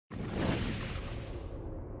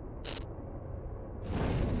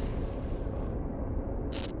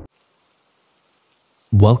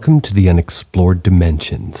Welcome to the unexplored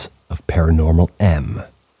dimensions of Paranormal M.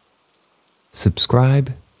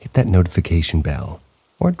 Subscribe, hit that notification bell,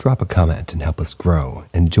 or drop a comment and help us grow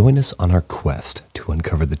and join us on our quest to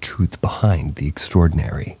uncover the truth behind the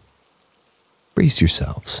extraordinary. Brace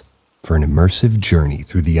yourselves for an immersive journey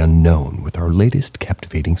through the unknown with our latest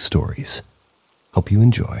captivating stories. Hope you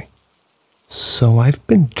enjoy. So I've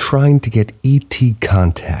been trying to get ET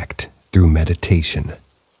contact through meditation.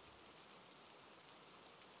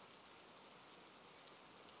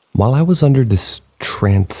 While I was under this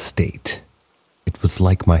trance state, it was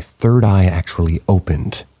like my third eye actually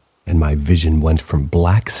opened and my vision went from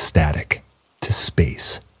black static to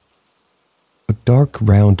space. A dark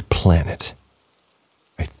round planet,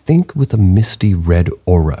 I think with a misty red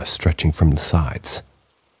aura stretching from the sides.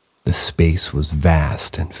 The space was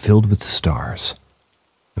vast and filled with stars,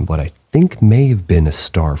 and what I think may have been a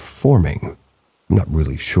star forming. I'm not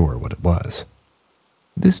really sure what it was.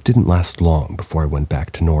 This didn't last long before I went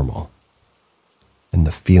back to normal. And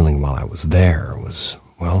the feeling while I was there was,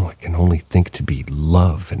 well, I can only think to be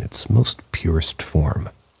love in its most purest form.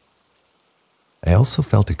 I also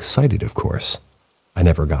felt excited, of course. I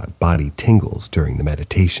never got body tingles during the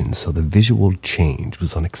meditation, so the visual change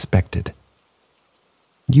was unexpected.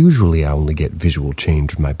 Usually I only get visual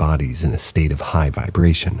change when my body's in a state of high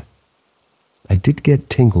vibration. I did get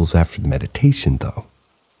tingles after the meditation, though.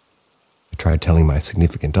 I tried telling my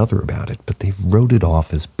significant other about it, but they wrote it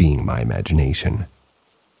off as being my imagination.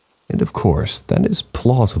 And of course, that is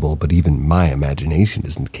plausible, but even my imagination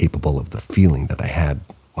isn't capable of the feeling that I had,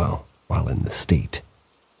 well, while in the state.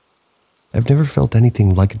 I've never felt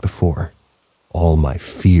anything like it before. All my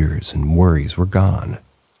fears and worries were gone,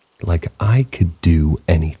 like I could do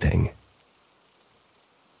anything.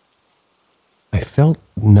 I felt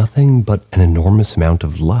nothing but an enormous amount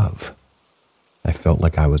of love. I felt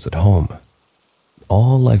like I was at home.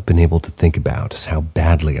 All I've been able to think about is how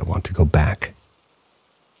badly I want to go back.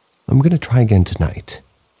 I'm going to try again tonight.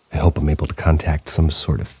 I hope I'm able to contact some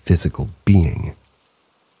sort of physical being.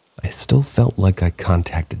 I still felt like I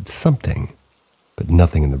contacted something, but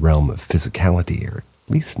nothing in the realm of physicality, or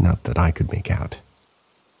at least not that I could make out.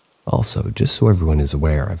 Also, just so everyone is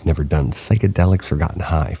aware, I've never done psychedelics or gotten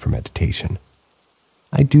high for meditation.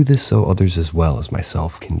 I do this so others as well as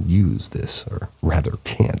myself can use this, or rather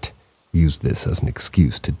can't use this as an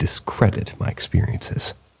excuse to discredit my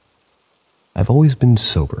experiences. I've always been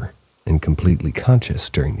sober and completely conscious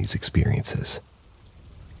during these experiences.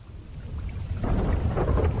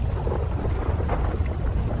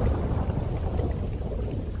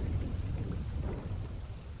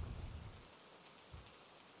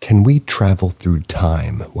 Can we travel through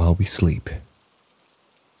time while we sleep?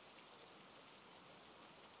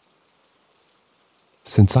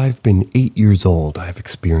 Since I've been 8 years old, I've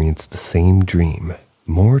experienced the same dream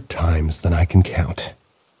more times than I can count.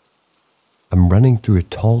 I'm running through a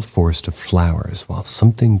tall forest of flowers while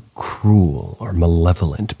something cruel or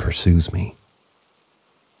malevolent pursues me.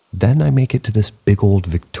 Then I make it to this big old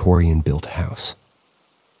Victorian-built house.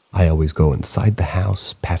 I always go inside the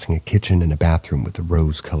house, passing a kitchen and a bathroom with a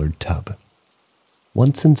rose-colored tub.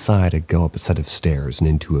 Once inside, I go up a set of stairs and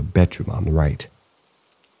into a bedroom on the right.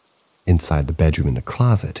 Inside the bedroom in the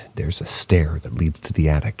closet, there's a stair that leads to the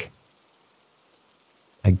attic.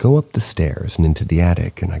 I go up the stairs and into the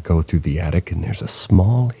attic, and I go through the attic, and there's a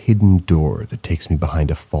small hidden door that takes me behind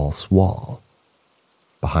a false wall.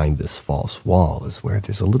 Behind this false wall is where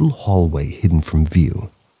there's a little hallway hidden from view.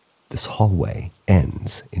 This hallway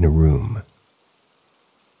ends in a room.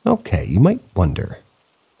 Okay, you might wonder,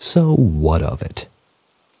 so what of it?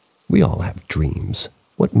 We all have dreams.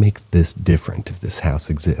 What makes this different if this house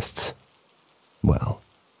exists? Well,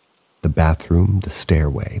 the bathroom, the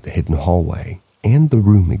stairway, the hidden hallway, and the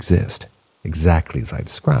room exist, exactly as I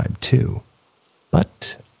described, too.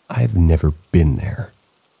 But I've never been there.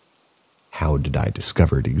 How did I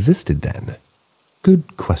discover it existed then?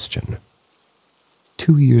 Good question.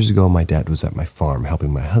 2 years ago, my dad was at my farm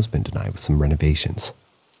helping my husband and I with some renovations.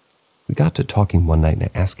 We got to talking one night and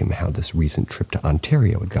I asked him how this recent trip to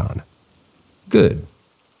Ontario had gone. Good,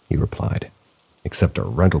 he replied, except our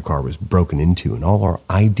rental car was broken into and all our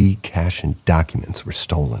ID, cash, and documents were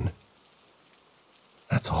stolen.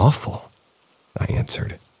 That's awful, I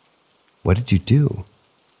answered. What did you do?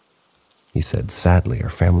 He said sadly our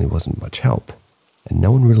family wasn't much help, and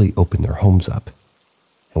no one really opened their homes up.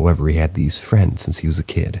 However, he had these friends since he was a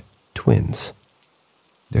kid, twins.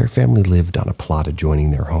 Their family lived on a plot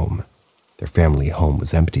adjoining their home. Their family home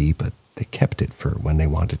was empty, but they kept it for when they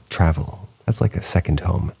wanted to travel, as like a second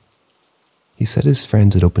home. He said his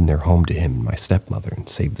friends had opened their home to him and my stepmother and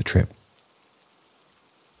saved the trip.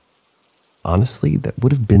 Honestly, that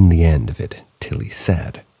would have been the end of it, Tilly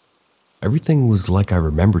said. Everything was like I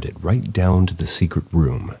remembered it, right down to the secret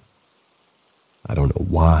room. I don't know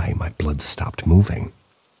why my blood stopped moving.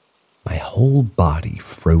 My whole body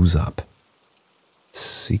froze up.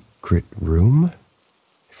 Secret room?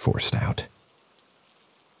 I forced out.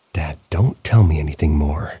 Dad, don't tell me anything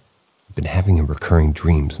more. I've been having a recurring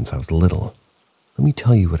dream since I was little. Let me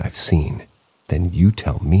tell you what I've seen. Then you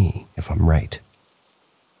tell me if I'm right.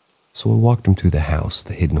 So I walked him through the house,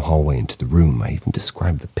 the hidden hallway into the room. I even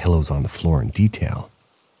described the pillows on the floor in detail.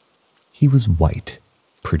 He was white,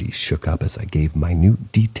 pretty shook up as I gave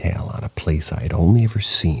minute detail on a place I had only ever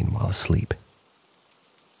seen while asleep.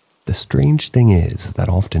 The strange thing is that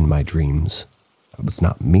often in my dreams, it was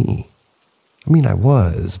not me. I mean, I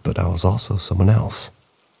was, but I was also someone else.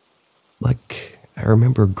 Like, I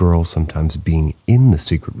remember a girl sometimes being in the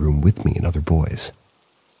secret room with me and other boys.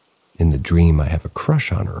 In the dream, I have a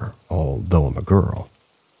crush on her, although I'm a girl.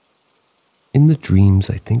 In the dreams,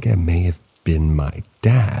 I think I may have been my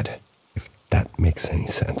dad, if that makes any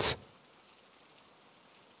sense.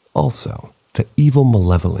 Also, the evil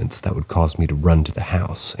malevolence that would cause me to run to the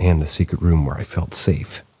house and the secret room where I felt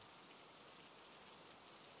safe.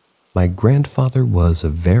 My grandfather was a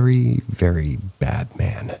very, very bad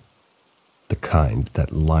man. The kind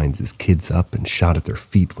that lines his kids up and shot at their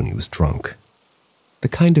feet when he was drunk. The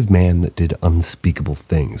kind of man that did unspeakable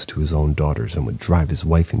things to his own daughters and would drive his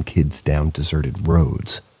wife and kids down deserted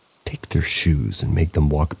roads, take their shoes and make them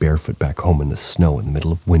walk barefoot back home in the snow in the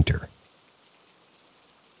middle of winter.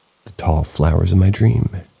 The tall flowers in my dream.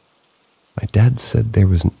 My dad said there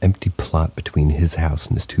was an empty plot between his house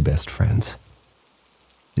and his two best friends.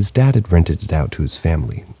 His dad had rented it out to his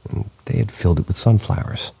family, and they had filled it with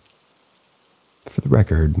sunflowers. For the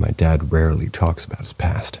record, my dad rarely talks about his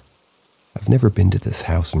past. I've never been to this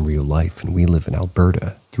house in real life, and we live in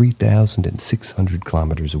Alberta, 3,600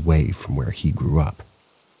 kilometers away from where he grew up.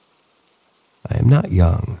 I am not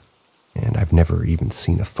young, and I've never even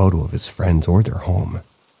seen a photo of his friends or their home.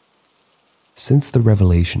 Since the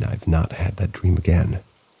revelation, I've not had that dream again.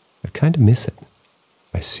 I kind of miss it.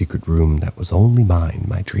 My secret room that was only mine,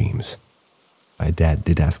 my dreams. My dad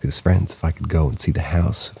did ask his friends if I could go and see the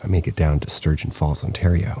house if I make it down to Sturgeon Falls,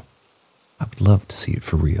 Ontario. I would love to see it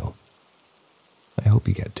for real. I hope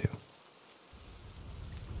you get to.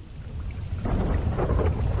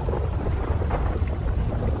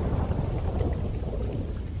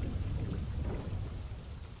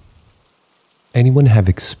 Anyone have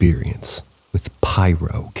experience with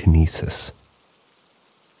pyrokinesis?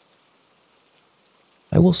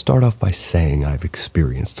 I will start off by saying I've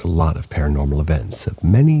experienced a lot of paranormal events of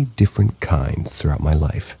many different kinds throughout my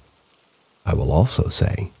life. I will also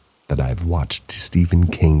say that I've watched Stephen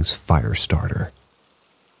King's Firestarter,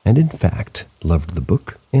 and in fact loved the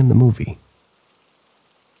book and the movie.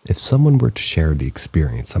 If someone were to share the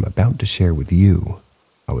experience I'm about to share with you,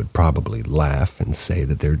 I would probably laugh and say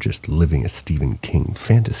that they're just living a Stephen King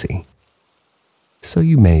fantasy. So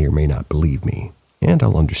you may or may not believe me, and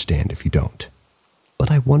I'll understand if you don't. But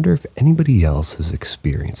I wonder if anybody else has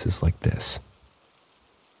experiences like this.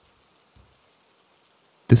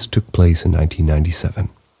 This took place in 1997,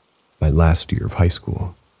 my last year of high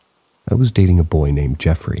school. I was dating a boy named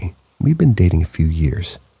Jeffrey. We'd been dating a few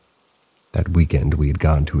years. That weekend, we had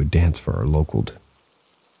gone to a dance for our local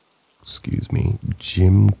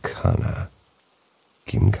Gymkhana. Gymkhana.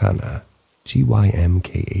 Gymkhanna.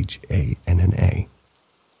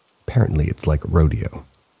 Apparently it's like a rodeo.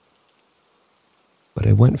 But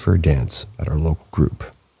I went for a dance at our local group.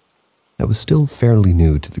 I was still fairly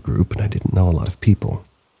new to the group and I didn't know a lot of people.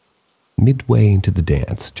 Midway into the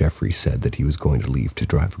dance, Jeffrey said that he was going to leave to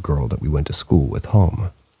drive a girl that we went to school with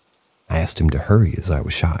home. I asked him to hurry as I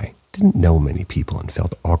was shy, didn't know many people and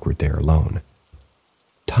felt awkward there alone.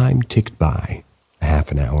 Time ticked by, a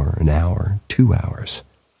half an hour, 2 hours.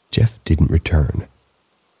 Jeff didn't return.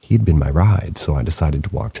 He'd been my ride, so I decided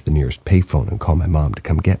to walk to the nearest payphone and call my mom to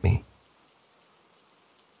come get me.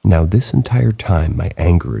 Now, this entire time, my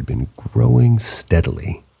anger had been growing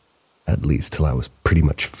steadily, at least till I was pretty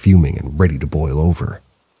much fuming and ready to boil over.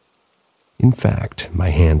 In fact, my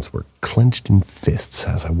hands were clenched in fists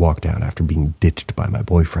as I walked out after being ditched by my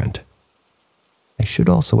boyfriend. I should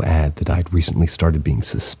also add that I'd recently started being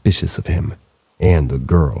suspicious of him and the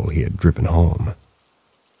girl he had driven home.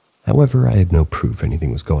 However, I had no proof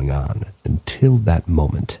anything was going on until that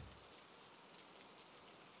moment.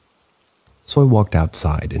 So I walked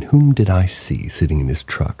outside, and whom did I see sitting in his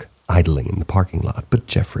truck, idling in the parking lot but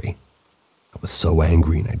Jeffrey? I was so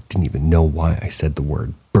angry and I didn't even know why I said the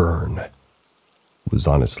word burn. It was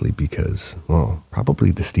honestly because, well,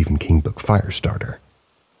 probably the Stephen King book Firestarter.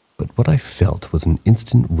 but what I felt was an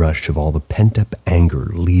instant rush of all the pent-up anger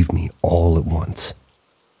leave me all at once.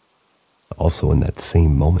 Also in that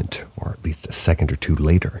same moment, or at least a second or two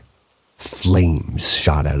later, flames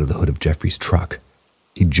shot out of the hood of Jeffrey's truck.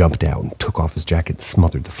 He jumped out and took off his jacket and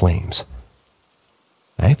smothered the flames.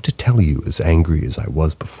 I have to tell you, as angry as I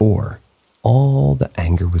was before, all the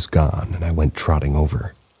anger was gone and I went trotting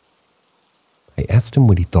over. I asked him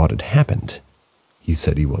what he thought had happened. He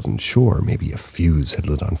said he wasn't sure, maybe a fuse had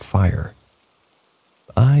lit on fire.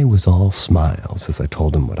 I was all smiles as I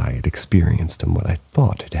told him what I had experienced and what I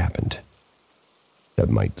thought had happened. That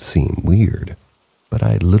might seem weird, but I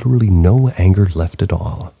had literally no anger left at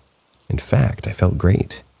all. In fact, I felt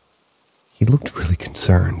great. He looked really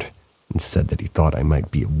concerned and said that he thought I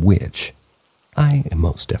might be a witch. I am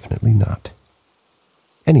most definitely not.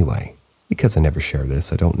 Anyway, because I never share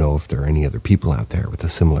this, I don't know if there are any other people out there with a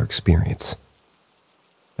similar experience.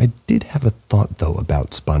 I did have a thought, though,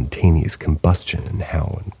 about spontaneous combustion and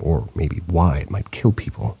how, or maybe why, it might kill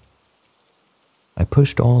people. I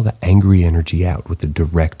pushed all the angry energy out with the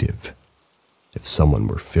directive. If someone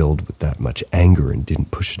were filled with that much anger and didn't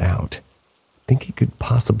push it out, I think it could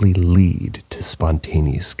possibly lead to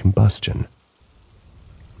spontaneous combustion.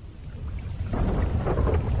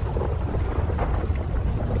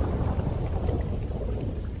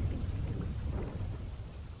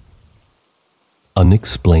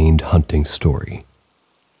 Unexplained hunting story.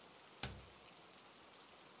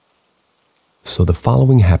 So the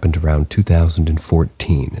following happened around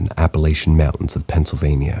 2014 in the Appalachian Mountains of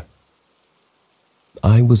Pennsylvania.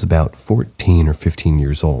 I was about 14 or 15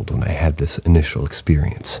 years old when I had this initial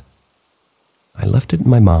experience. I left it in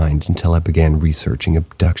my mind until I began researching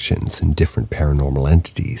abductions and different paranormal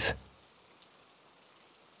entities.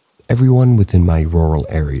 Everyone within my rural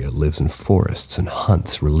area lives in forests and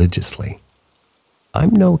hunts religiously.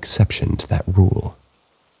 I'm no exception to that rule.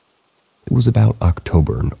 It was about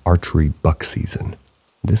October in archery buck season.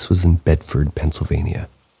 This was in Bedford, Pennsylvania.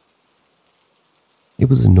 It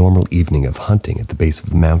was a normal evening of hunting at the base of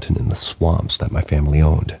the mountain in the swamps that my family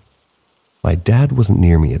owned. My dad wasn't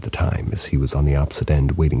near me at the time as he was on the opposite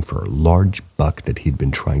end waiting for a large buck that he'd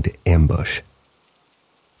been trying to ambush.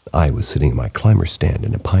 I was sitting in my climber stand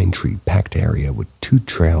in a pine tree packed area with two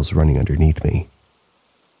trails running underneath me.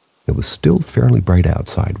 It was still fairly bright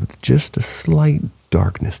outside with just a slight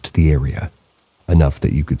darkness to the area, enough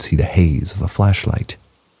that you could see the haze of a flashlight,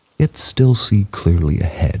 yet still see clearly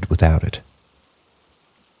ahead without it.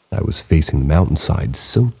 I was facing the mountainside,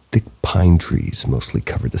 so thick pine trees mostly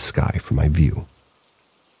covered the sky from my view.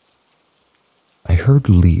 I heard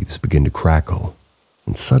leaves begin to crackle,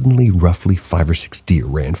 and suddenly roughly 5 or 6 deer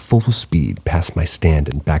ran full speed past my stand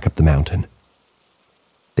and back up the mountain.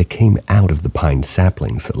 They came out of the pine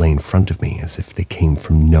saplings that lay in front of me as if they came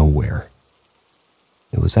from nowhere.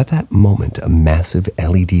 It was at that moment a massive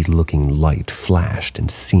LED-looking light flashed and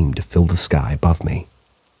seemed to fill the sky above me.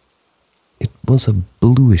 It was a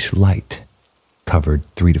bluish light, covered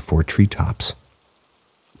 3 to 4 treetops.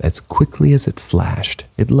 As quickly as it flashed,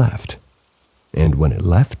 it left, and when it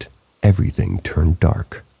left, everything turned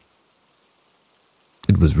dark.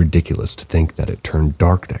 It was ridiculous to think that it turned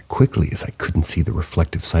dark that quickly as I couldn't see the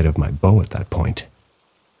reflective sight of my bow at that point.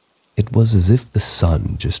 It was as if the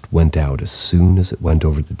sun just went out as soon as it went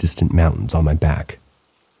over the distant mountains on my back.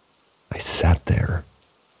 I sat there,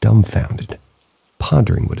 dumbfounded,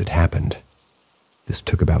 pondering what had happened. This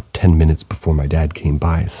took about 10 minutes before my dad came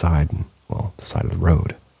by his side and, well, the side of the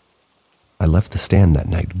road. I left the stand that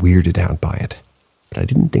night weirded out by it, but I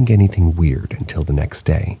didn't think anything weird until the next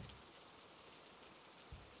day.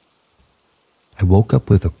 I woke up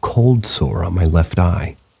with a cold sore on my left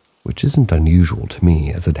eye, which isn't unusual to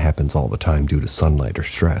me as it happens all the time due to sunlight or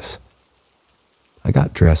stress. I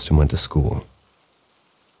got dressed and went to school.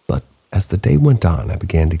 But as the day went on, I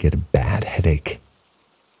began to get a bad headache.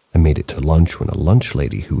 I made it to lunch when a lunch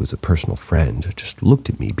lady who was a personal friend just looked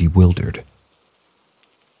at me bewildered.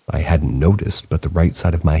 I hadn't noticed, but the right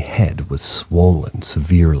side of my head was swollen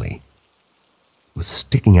severely. It was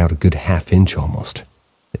sticking out a good half-inch almost.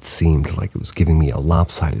 It seemed like it was giving me a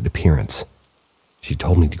lopsided appearance. She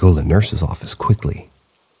told me to go to the nurse's office quickly.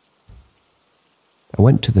 I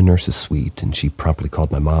went to the nurse's suite and she promptly called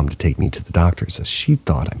my mom to take me to the doctor's as she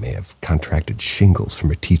thought I may have contracted shingles from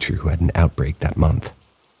a teacher who had an outbreak that month.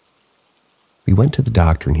 We went to the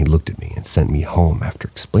doctor and he looked at me and sent me home after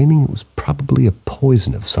explaining it was probably a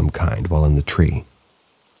poison of some kind while in the tree.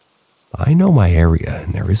 I know my area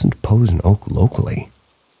and there isn't poison oak locally.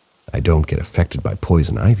 I don't get affected by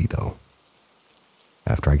poison ivy, though.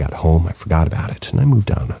 After I got home, I forgot about it, and I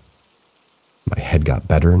moved on. My head got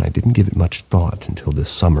better and I didn't give it much thought until this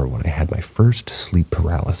summer when I had my first sleep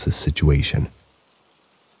paralysis situation.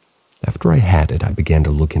 After I had it, I began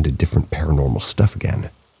to look into different paranormal stuff again.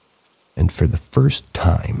 And for the first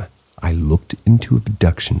time, I looked into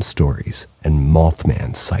abduction stories and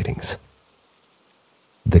Mothman sightings.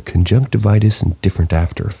 The conjunctivitis and different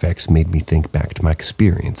after effects made me think back to my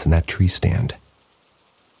experience in that tree stand.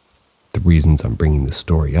 The reasons I'm bringing this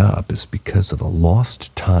story up is because of the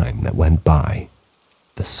lost time that went by,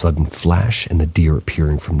 the sudden flash and the deer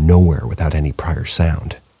appearing from nowhere without any prior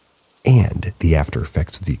sound, and the after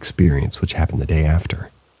effects of the experience which happened the day after.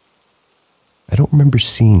 I don't remember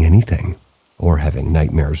seeing anything or having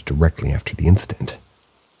nightmares directly after the incident,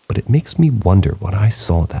 but it makes me wonder what I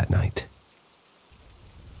saw that night.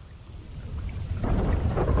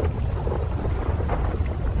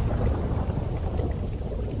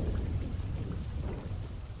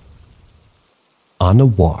 On a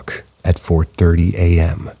walk at 4:30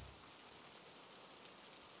 a.m.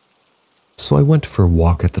 So I went for a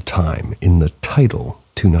walk at the time in the title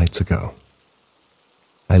 2 nights ago.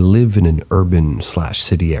 I live in an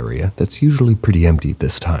urban/city area that's usually pretty empty at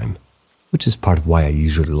this time, which is part of why I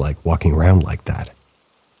usually like walking around like that.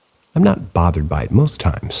 I'm not bothered by it most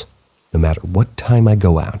times. No matter what time I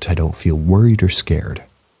go out, I don't feel worried or scared.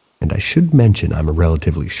 And I should mention I'm a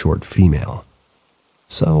relatively short female.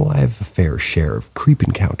 So I have a fair share of creep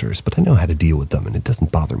encounters, but I know how to deal with them and it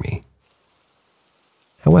doesn't bother me.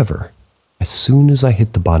 However, as soon as I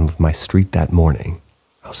hit the bottom of my street that morning,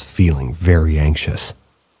 I was feeling very anxious.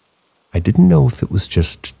 I didn't know if it was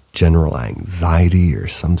just general anxiety or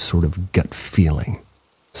some sort of gut feeling,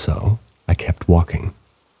 so I kept walking.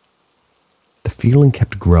 The feeling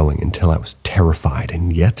kept growing until I was terrified,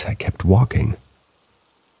 and yet I kept walking.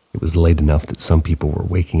 It was late enough that some people were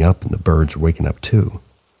waking up and the birds were waking up too,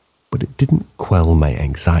 but it didn't quell my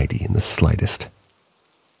anxiety in the slightest.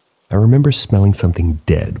 I remember smelling something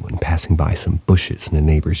dead when passing by some bushes in a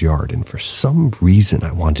neighbor's yard, and for some reason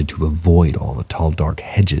I wanted to avoid all the tall dark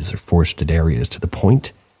hedges or forested areas to the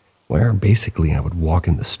point where basically I would walk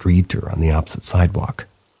in the street or on the opposite sidewalk.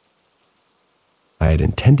 I had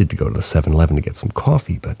intended to go to the 7-Eleven to get some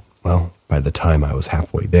coffee, but, well, by the time I was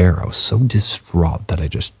halfway there, I was so distraught that I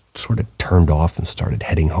just sort of turned off and started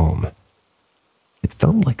heading home. It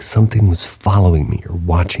felt like something was following me or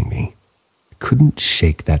watching me. I couldn't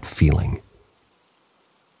shake that feeling.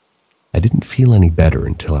 I didn't feel any better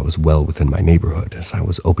until I was well within my neighborhood as I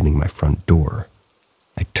was opening my front door.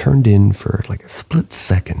 I turned in for like a split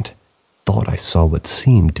second, thought I saw what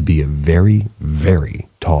seemed to be a very, very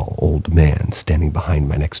tall old man standing behind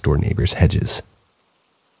my next-door neighbor's hedges.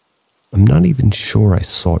 I'm not even sure I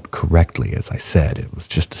saw it correctly, as I said, it was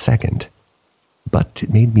just a second. But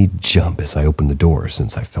it made me jump as I opened the door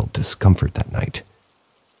since I felt discomfort that night.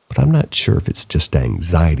 But I'm not sure if it's just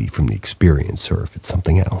anxiety from the experience or if it's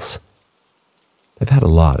something else. I've had a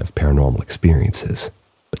lot of paranormal experiences,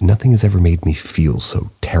 but nothing has ever made me feel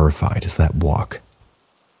so terrified as that walk.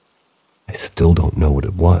 I still don't know what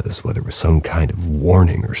it was, whether it was some kind of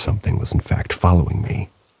warning or something was in fact following me.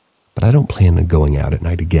 But I don't plan on going out at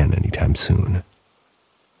night again anytime soon.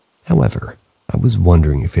 However, I was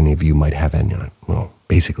wondering if any of you might have any,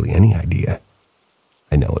 basically any idea.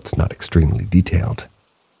 I know it's not extremely detailed,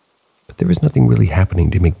 but there was nothing really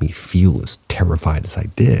happening to make me feel as terrified as I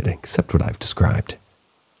did, except what I've described.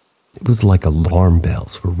 It was like alarm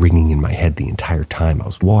bells were ringing in my head the entire time I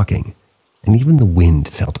was walking, and even the wind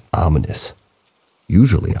felt ominous.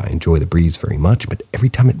 Usually I enjoy the breeze very much, but every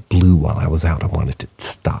time it blew while I was out, I wanted to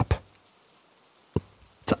stop.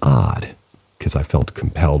 It's odd, because I felt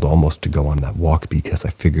compelled almost to go on that walk because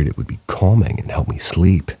I figured it would be calming and help me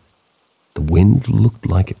sleep. The wind looked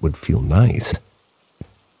like it would feel nice.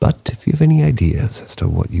 But if you have any ideas as to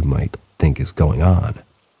what you might think is going on,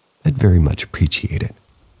 I'd very much appreciate it.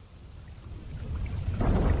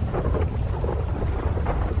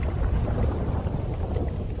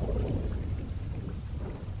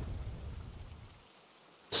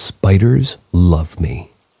 Spiders love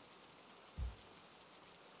me.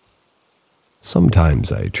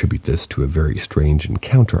 Sometimes I attribute this to a very strange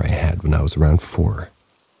encounter I had when I was around 4.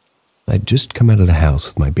 I'd just come out of the house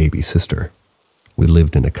with my baby sister. We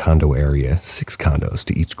lived in a condo area, 6 condos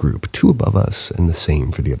to each group, 2 above us and the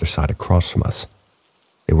same for the other side across from us.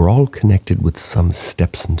 They were all connected with some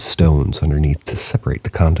steps and stones underneath to separate the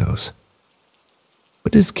condos.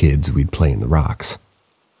 But as kids, we'd play in the rocks.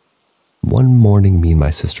 One morning, me and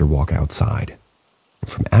my sister walk outside, and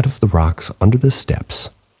from out of the rocks under the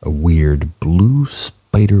steps, a weird blue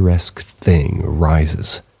spider-esque thing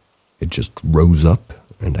rises. It just rose up,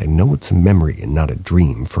 and I know it's a memory and not a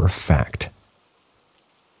dream for a fact.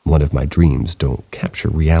 One of my dreams don't capture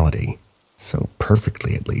reality, so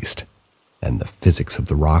perfectly at least, and the physics of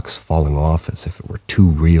the rocks falling off as if it were too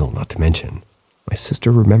real not to mention. My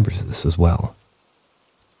sister remembers this as well.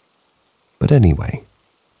 But anyway,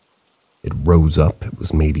 it rose up. It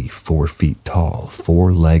was maybe 4 feet tall,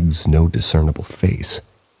 4 legs, no discernible face,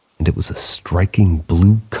 and it was a striking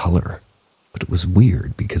blue color. But it was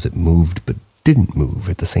weird because it moved but didn't move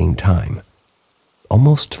at the same time,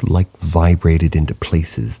 almost like vibrated into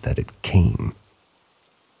places that it came.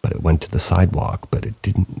 But it went to the sidewalk, but it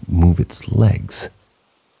didn't move its legs.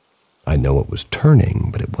 I know it was turning,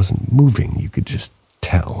 but it wasn't moving. You could just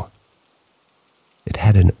tell. It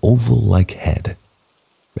had an oval-like head.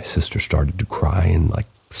 My sister started to cry and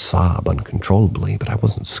sob uncontrollably, but I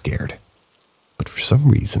wasn't scared. But for some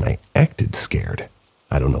reason, I acted scared.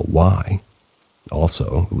 I don't know why.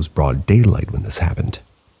 Also, it was broad daylight when this happened.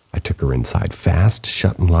 I took her inside fast,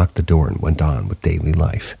 shut and locked the door, and went on with daily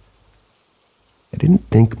life. I didn't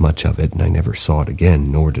think much of it, and I never saw it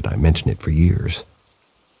again, nor did I mention it for years.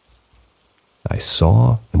 I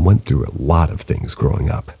saw and went through a lot of things growing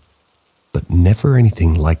up, but never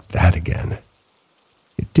anything like that again.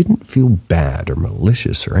 It didn't feel bad or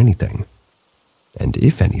malicious or anything, and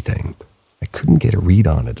if anything, I couldn't get a read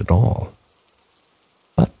on it at all.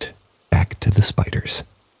 But back to the spiders.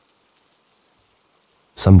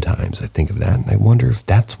 Sometimes I think of that and I wonder if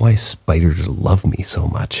that's why spiders love me so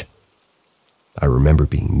much. I remember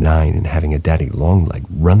being 9 and having a daddy longleg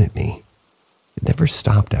run at me. It never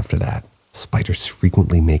stopped after that. Spiders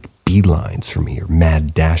frequently make beelines for me or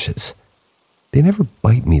mad dashes. They never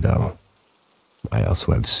bite me though. I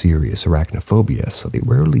also have serious arachnophobia, so they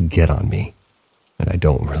rarely get on me, and I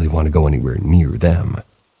don't really want to go anywhere near them.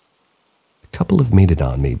 A couple have made it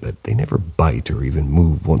on me, but they never bite or even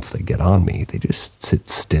move once they get on me. They just sit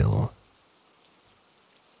still.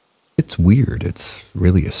 It's weird. It's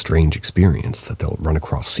really a strange experience that they'll run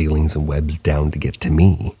across ceilings and webs down to get to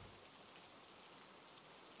me.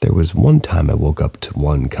 There was one time I woke up to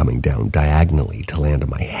one coming down diagonally to land on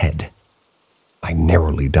my head. I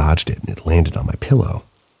narrowly dodged it and it landed on my pillow,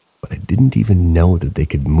 but I didn't even know that they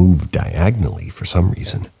could move diagonally for some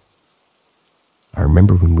reason. I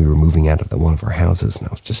remember when we were moving out of one of our houses and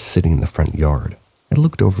I was just sitting in the front yard. I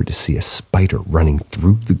looked over to see a spider running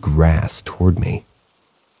through the grass toward me.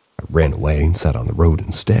 I ran away and sat on the road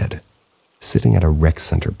instead. Sitting at a rec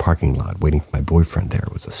center parking lot waiting for my boyfriend there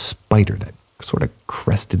was a spider that sort of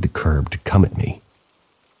crested the curb to come at me.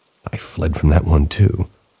 I fled from that one too.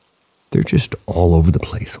 They're just all over the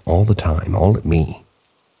place, all the time, all at me.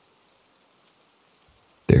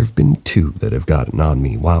 There have been 2 that have gotten on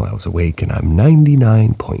me while I was awake, and I'm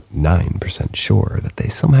 99.9% sure that they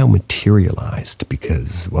somehow materialized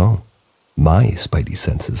because, well, my spidey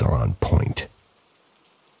senses are on point.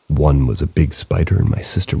 One was a big spider, and my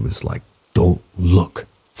sister was like, "Don't look,"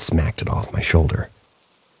 smacked it off my shoulder.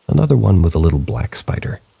 Another one was a little black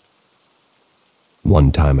spider.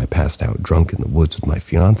 One time I passed out drunk in the woods with my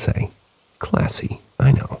fiancé. Classy,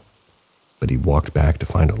 I know. But he walked back to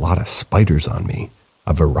find a lot of spiders on me.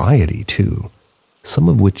 A variety, too. Some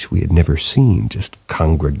of which we had never seen, just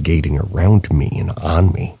congregating around me and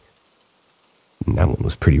on me. And that one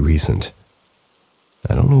was pretty recent.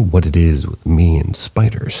 I don't know what it is with me and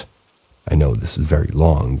spiders. I know this is very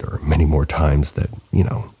long. There are many more times that,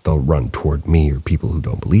 they'll run toward me or people who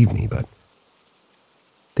don't believe me, but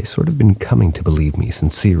they've sort of been coming to believe me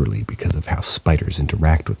sincerely because of how spiders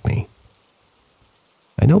interact with me.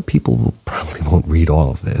 I know people probably won't read all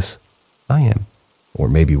of this. I am. Or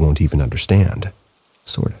maybe won't even understand.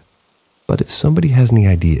 Sort of. But if somebody has any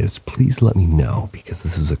ideas, please let me know, because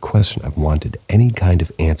this is a question I've wanted any kind of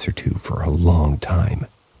answer to for a long time.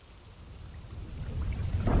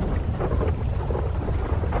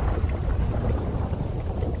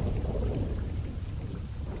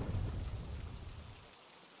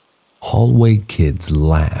 Hallway kids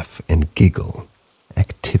laugh and giggle.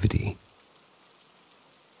 Activity.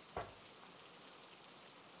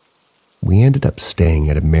 We ended up staying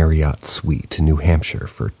at a Marriott suite in New Hampshire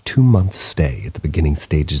for a 2-month stay at the beginning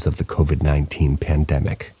stages of the COVID-19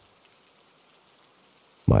 pandemic.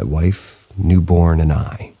 My wife, newborn, and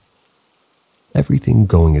I. Everything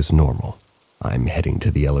going as normal. I'm heading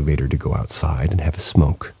to the elevator to go outside and have a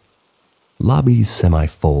smoke. Lobby's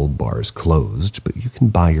semi-full, bars closed, but you can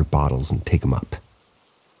buy your bottles and take them up.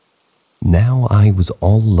 Now I was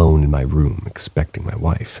all alone in my room, expecting my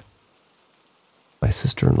wife. My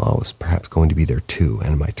sister-in-law was perhaps going to be there too,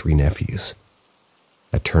 and my 3 nephews.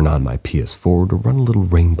 I turn on my PS4 to run a little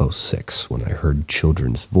Rainbow Six when I heard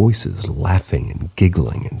children's voices laughing and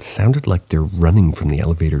giggling and sounded like they're running from the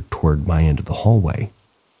elevator toward my end of the hallway.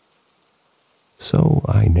 So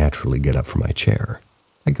I naturally get up from my chair.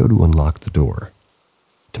 I go to unlock the door.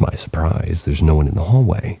 To my surprise, there's no one in the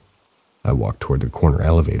hallway. I walk toward the corner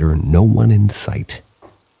elevator and no one in sight.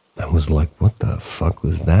 I was like, what the fuck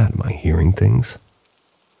was that? Am I hearing things?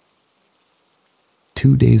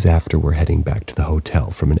 2 days after we're heading back to the hotel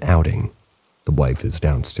from an outing, the wife is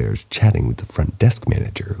downstairs chatting with the front desk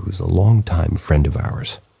manager, who's a longtime friend of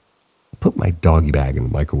ours. I put my doggy bag in the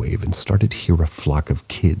microwave and started to hear a flock of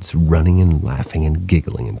kids running and laughing and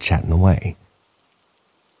giggling and chatting away.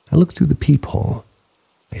 I look through the peephole.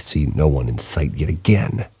 I see no one in sight yet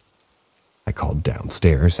again. I called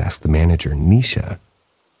downstairs, asked the manager, Nisha.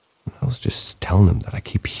 I was just telling him that I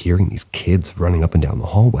keep hearing these kids running up and down the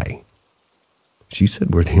hallway. She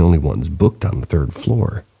said we're the only ones booked on the 3rd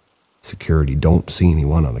floor. Security don't see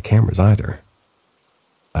anyone on the cameras either.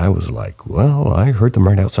 I was like, well, I heard them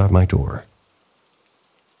right outside my door.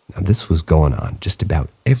 Now this was going on just about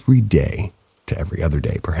every day to every other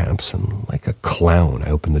day perhaps, and like a clown I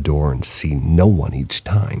open the door and see no one each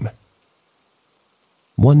time.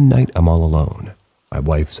 One night I'm all alone. My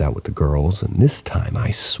wife's out with the girls, and this time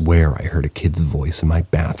I swear I heard a kid's voice in my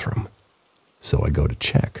bathroom. So I go to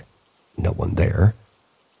check. No one there.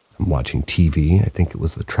 I'm watching TV. I think it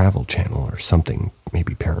was the Travel Channel or something,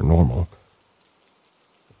 maybe Paranormal.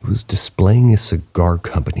 It was displaying a cigar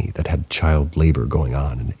company that had child labor going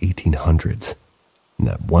on in the 1800s. And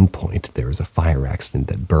at one point, there was a fire accident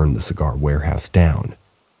that burned the cigar warehouse down.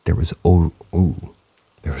 There was over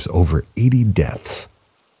 80 deaths.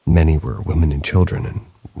 Many were women and children, and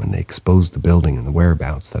when they exposed the building and the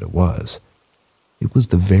whereabouts that it was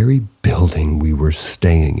the very building we were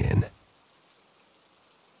staying in.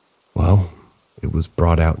 Well, it was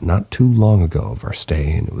brought out not too long ago of our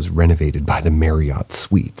stay, and it was renovated by the Marriott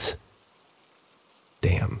Suites.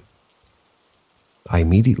 Damn. I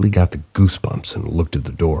immediately got the goosebumps and looked at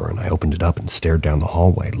the door, and I opened it up and stared down the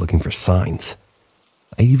hallway looking for signs.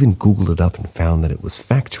 I even Googled it up and found that it was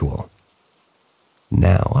factual.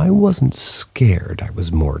 Now, I wasn't scared, I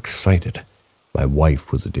was more excited. My wife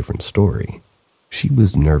was a different story. She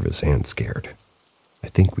was nervous and scared. I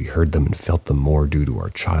think we heard them and felt them more due to our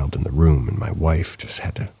child in the room, and my wife just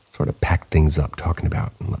had to sort of pack things up, talking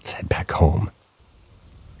about, let's head back home.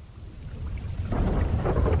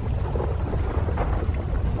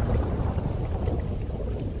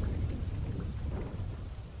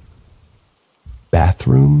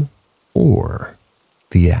 Bathroom or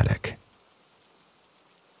the attic?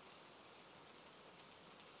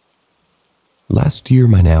 Last year,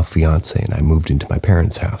 my now fiance and I moved into my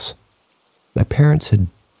parents' house. My parents had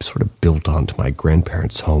sort of built onto my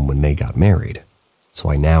grandparents' home when they got married, so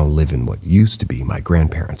I now live in what used to be my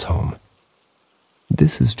grandparents' home.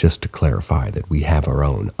 This is just to clarify that we have our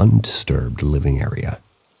own undisturbed living area.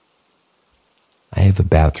 I have a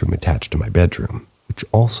bathroom attached to my bedroom, which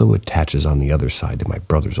also attaches on the other side to my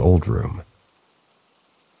brother's old room.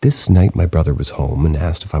 This night my brother was home and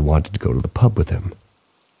asked if I wanted to go to the pub with him.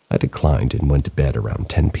 I declined and went to bed around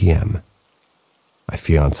 10 p.m. My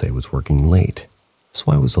fiancé was working late,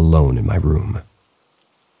 so I was alone in my room.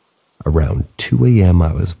 Around 2 a.m.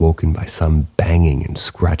 I was woken by some banging and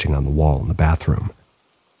scratching on the wall in the bathroom.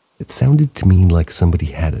 It sounded to me like somebody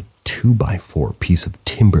had a 2x4 piece of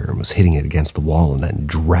timber and was hitting it against the wall and then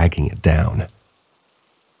dragging it down.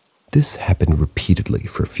 This happened repeatedly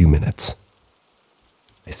for a few minutes.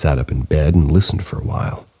 I sat up in bed and listened for a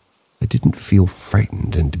while. I didn't feel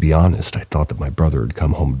frightened, and to be honest, I thought that my brother had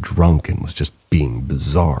come home drunk and was just being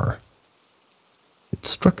bizarre. It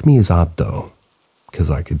struck me as odd, though, because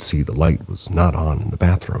I could see the light was not on in the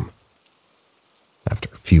bathroom. After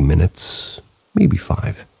a few minutes, maybe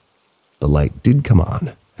 5, the light did come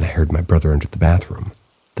on, and I heard my brother enter the bathroom.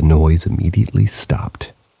 The noise immediately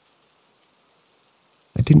stopped.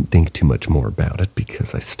 I didn't think too much more about it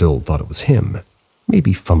because I still thought it was him,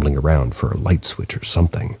 maybe fumbling around for a light switch or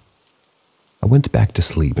something. I went back to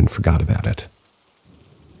sleep and forgot about it.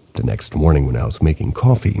 The next morning when I was making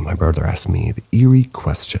coffee, my brother asked me the eerie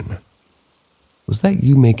question. Was that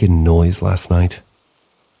you making noise last night?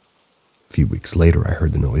 A few weeks later, I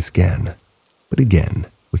heard the noise again, but again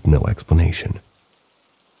with no explanation.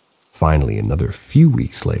 Finally, another few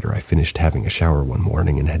weeks later, I finished having a shower one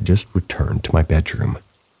morning and had just returned to my bedroom.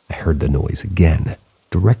 I heard the noise again,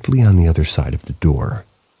 directly on the other side of the door.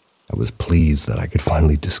 I was pleased that I could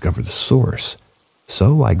finally discover the source,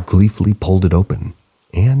 so I gleefully pulled it open,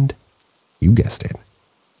 and, you guessed it,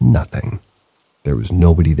 nothing. There was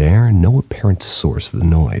nobody there and no apparent source of the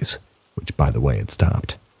noise, which, by the way, had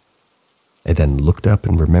stopped. I then looked up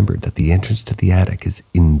and remembered that the entrance to the attic is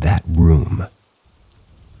in that room.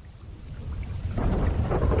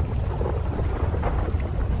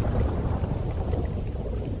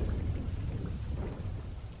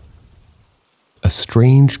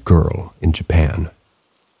 strange girl in Japan.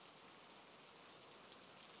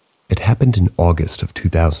 It happened in August of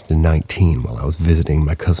 2019 while I was visiting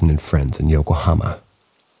my cousin and friends in Yokohama.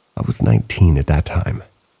 I was 19 at that time.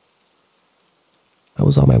 I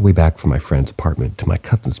was on my way back from my friend's apartment to my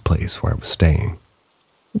cousin's place where I was staying.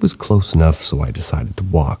 It was close enough, so I decided to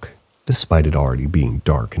walk, despite it already being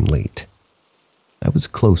dark and late. I was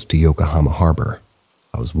close to Yokohama Harbor.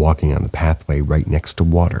 I was walking on the pathway right next to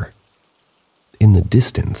water. In the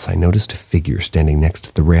distance, I noticed a figure standing next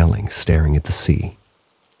to the railing, staring at the sea.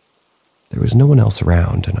 There was no one else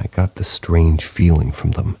around, and I got this strange feeling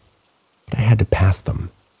from them, but I had to pass them.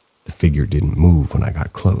 The figure didn't move when I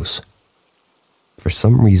got close. For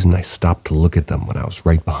some reason, I stopped to look at them when I was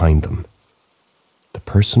right behind them. The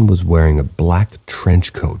person was wearing a black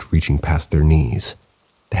trench coat reaching past their knees.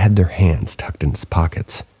 They had their hands tucked in his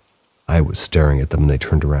pockets. I was staring at them and they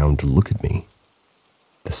turned around to look at me.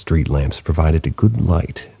 The street lamps provided a good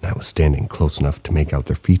light, and I was standing close enough to make out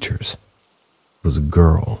their features. It was a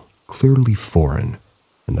girl, clearly foreign,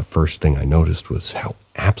 and the first thing I noticed was how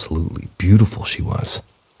absolutely beautiful she was.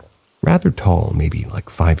 Rather tall, maybe like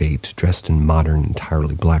 5'8", dressed in modern,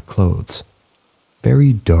 entirely black clothes.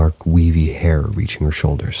 Very dark, weavy hair reaching her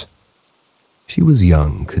shoulders. She was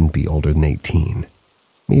young, couldn't be older than 18,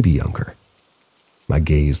 maybe younger. My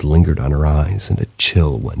gaze lingered on her eyes, and a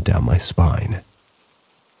chill went down my spine.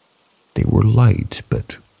 They were light,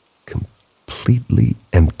 but completely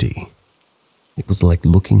empty. It was like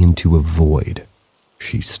looking into a void.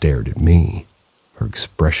 She stared at me. Her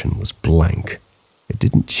expression was blank. It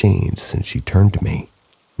didn't change since she turned to me,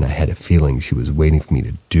 and I had a feeling she was waiting for me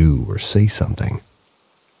to do or say something.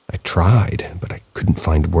 I tried, but I couldn't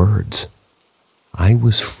find words. I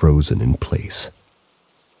was frozen in place.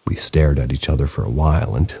 We stared at each other for a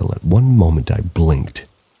while until at one moment I blinked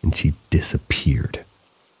and she disappeared.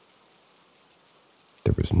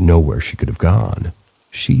 There was nowhere she could have gone.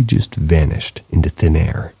 She just vanished into thin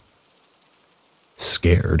air.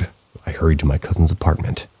 Scared, I hurried to my cousin's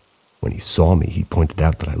apartment. When he saw me, he pointed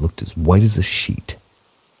out that I looked as white as a sheet.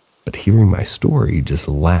 But hearing my story, he just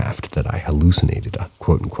laughed that I hallucinated a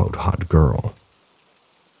quote-unquote hot girl.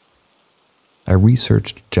 I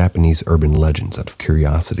researched Japanese urban legends out of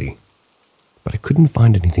curiosity, but I couldn't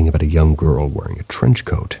find anything about a young girl wearing a trench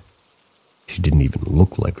coat. She didn't even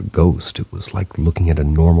look like a ghost. It was like looking at a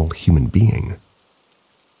normal human being.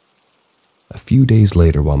 A few days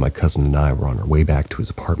later, while my cousin and I were on our way back to his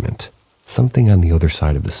apartment, something on the other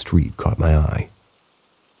side of the street caught my eye.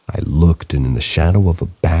 I looked, and in the shadow of a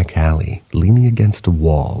back alley, leaning against a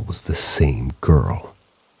wall, was the same girl,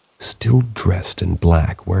 still dressed in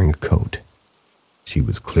black, wearing a coat. She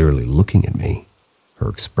was clearly looking at me. Her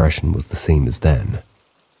expression was the same as then,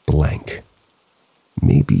 blank,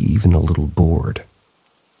 maybe even a little bored.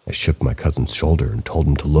 I shook my cousin's shoulder and told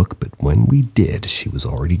him to look, but when we did, she was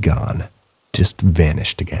already gone, just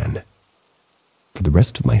vanished again. For the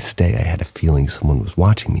rest of my stay, I had a feeling someone was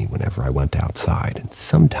watching me whenever I went outside, and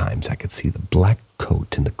sometimes I could see the black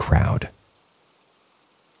coat in the crowd.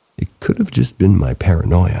 It could have just been my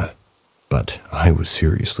paranoia, but I was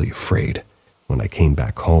seriously afraid. When I came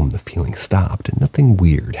back home, the feeling stopped and nothing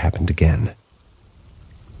weird happened again.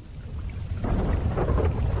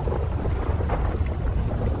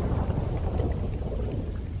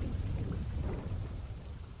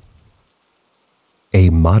 A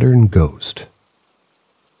modern ghost.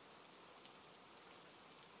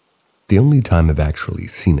 The only time I've actually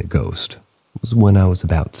seen a ghost was when I was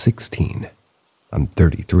about 16. I'm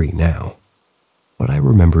 33 now, but I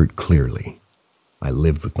remember it clearly. I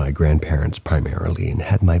lived with my grandparents primarily and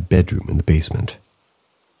had my bedroom in the basement.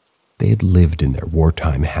 They had lived in their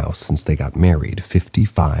wartime house since they got married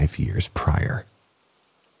 55 years prior.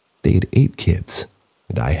 They had 8 kids,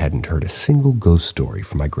 and I hadn't heard a single ghost story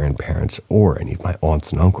from my grandparents or any of my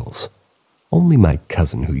aunts and uncles. Only my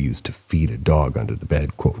cousin who used to feed a dog under the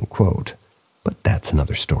bed, quote-unquote, but that's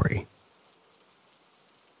another story.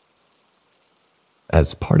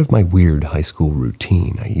 As part of my weird high school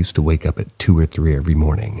routine, I used to wake up at 2 or 3 every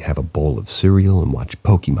morning, have a bowl of cereal, and watch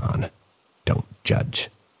Pokemon. Don't judge.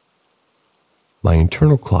 My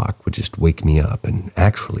internal clock would just wake me up, and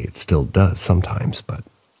actually it still does sometimes, but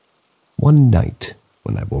one night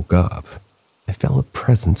when I woke up, I felt a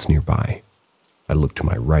presence nearby. I looked to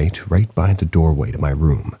my right by the doorway to my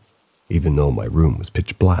room. Even though my room was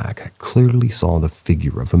pitch black, I clearly saw the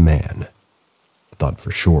figure of a man. I thought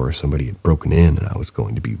for sure somebody had broken in and I was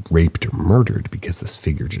going to be raped or murdered because this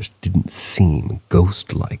figure just didn't seem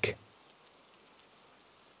ghost-like.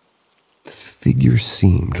 The figure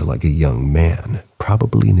seemed like a young man,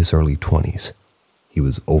 probably in his early 20s. He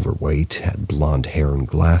was overweight, had blonde hair and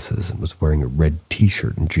glasses, and was wearing a red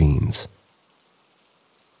t-shirt and jeans.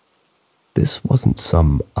 This wasn't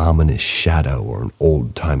some ominous shadow or an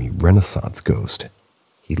old-timey Renaissance ghost.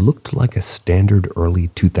 He looked like a standard early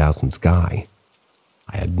 2000s guy.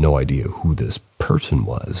 I had no idea who this person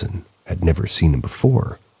was and had never seen him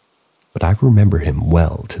before, but I remember him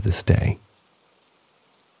well to this day.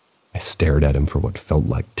 I stared at him for what felt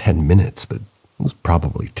like 10 minutes, but it was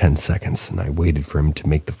probably 10 seconds, and I waited for him to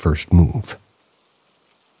make the first move.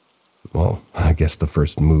 Well, I guess the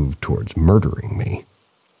first move towards murdering me,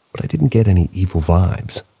 but I didn't get any evil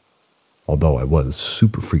vibes. Although I was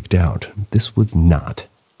super freaked out, this was not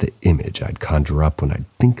the image I'd conjure up when I'd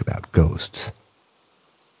think about ghosts.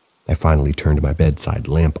 I finally turned my bedside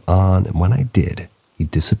lamp on, and when I did, he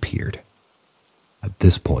disappeared. At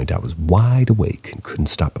this point, I was wide awake and couldn't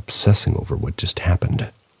stop obsessing over what just happened.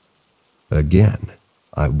 Again,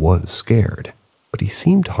 I was scared, but he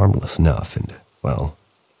seemed harmless enough, and, well,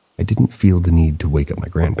 I didn't feel the need to wake up my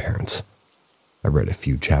grandparents. I read a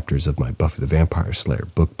few chapters of my Buffy the Vampire Slayer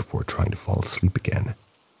book before trying to fall asleep again.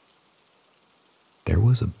 There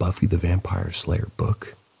was a Buffy the Vampire Slayer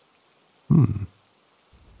book?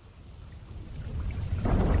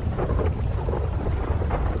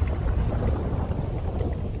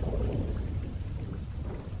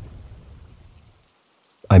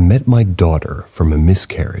 I met my daughter from a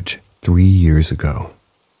miscarriage 3 years ago.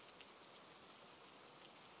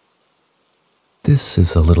 This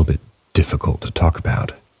is a little bit difficult to talk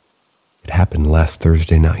about. It happened last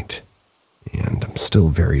Thursday night, and I'm still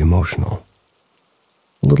very emotional.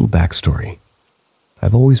 A little backstory.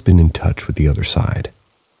 I've always been in touch with the other side.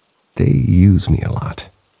 They use me a lot.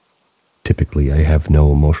 Typically, I have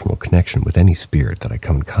no emotional connection with any spirit that I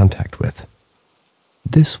come in contact with.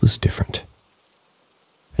 This was different.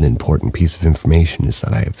 An important piece of information is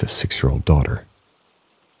that I have a 6-year-old daughter.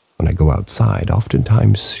 When I go outside,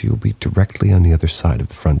 oftentimes she'll be directly on the other side of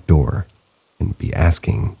the front door and be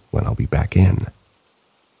asking when I'll be back in.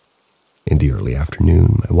 In the early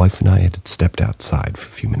afternoon, my wife and I had stepped outside for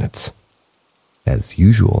a few minutes. As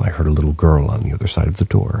usual, I heard a little girl on the other side of the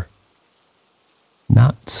door.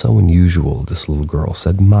 Not so unusual, this little girl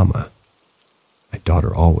said, "Mama." My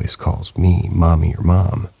daughter always calls me Mommy or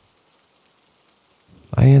Mom.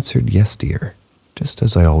 I answered, "Yes, dear," just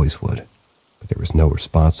as I always would, but there was no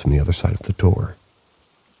response from the other side of the door.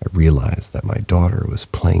 I realized that my daughter was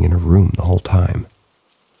playing in her room the whole time.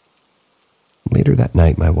 Later that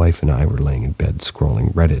night, my wife and I were laying in bed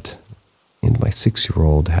scrolling Reddit, and my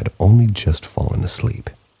 6-year-old had only just fallen asleep.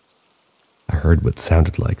 I heard what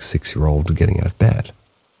sounded like 6-year-old getting out of bed.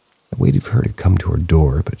 I waited for her to come to her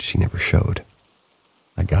door, but she never showed.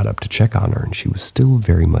 I got up to check on her, and she was still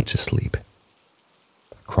very much asleep.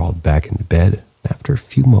 I crawled back into bed, and after a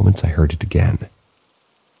few moments I heard it again.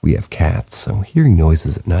 We have cats, so hearing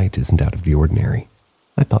noises at night isn't out of the ordinary.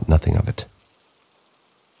 I thought nothing of it.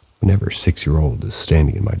 Whenever 6-year-old is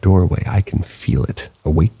standing in my doorway, I can feel it,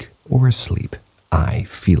 awake or asleep. I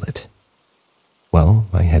feel it. Well,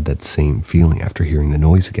 I had that same feeling after hearing the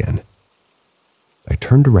noise again. I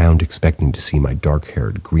turned around expecting to see my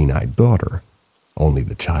dark-haired, green-eyed daughter, only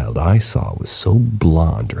the child I saw was so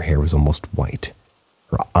blonde her hair was almost white.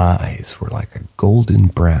 Her eyes were like a golden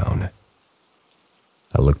brown.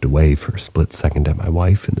 I looked away for a split second at my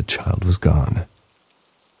wife, and the child was gone.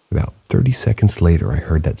 About 30 seconds later, I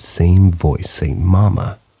heard that same voice say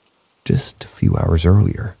 "Mama," just a few hours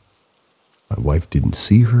earlier. My wife didn't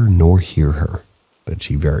see her nor hear her, but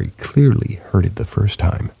she very clearly heard it the first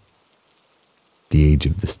time. The age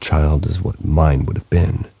of this child is what mine would have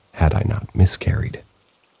been had I not miscarried.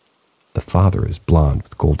 The father is blonde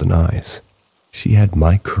with golden eyes. She had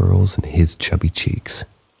my curls and his chubby cheeks.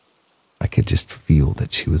 I could just feel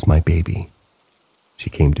that she was my baby. She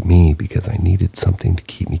came to me because I needed something to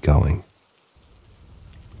keep me going.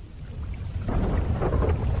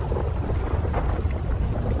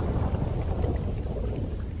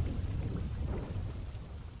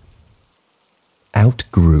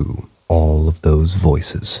 Outgrew all of those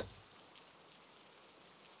voices.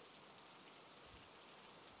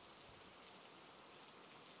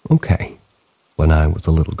 Okay, when I was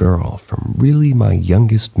a little girl, from really my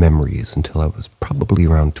youngest memories until I was probably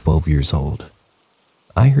around 12 years old,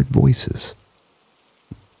 I heard voices.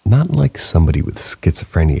 Not like somebody with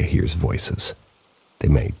schizophrenia hears voices. They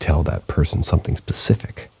may tell that person something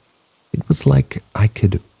specific. It was like I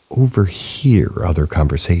could overhear other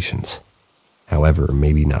conversations. However,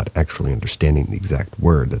 maybe not actually understanding the exact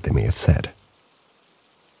word that they may have said.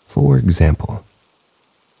 For example,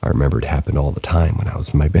 I remember it happened all the time when I was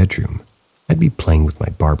in my bedroom. I'd be playing with my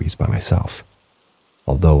Barbies by myself.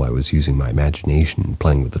 Although I was using my imagination and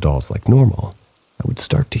playing with the dolls like normal, I would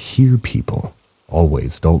start to hear people,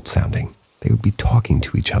 always adult sounding. They would be talking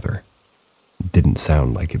to each other. It didn't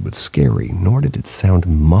sound like it was scary, nor did it sound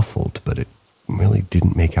muffled, but it really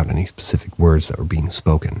didn't make out any specific words that were being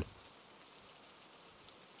spoken.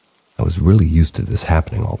 I was really used to this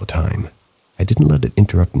happening all the time. I didn't let it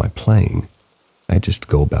interrupt my playing. I just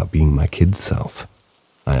go about being my kid's self.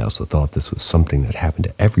 I also thought this was something that happened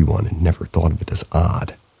to everyone and never thought of it as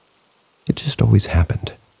odd. It just always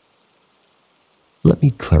happened. Let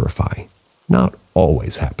me clarify. Not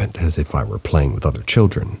always happened as if I were playing with other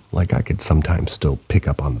children, like I could sometimes still pick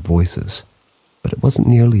up on the voices, but it wasn't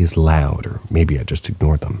nearly as loud, or maybe I just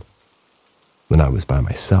ignored them. When I was by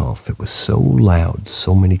myself, it was so loud,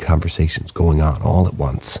 so many conversations going on all at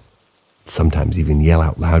once. I'd sometimes even yell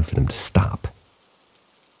out loud for them to stop.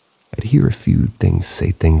 I'd hear a few things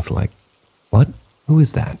say things like, "What? Who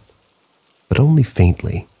is that?" But only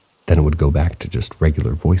faintly. Then it would go back to just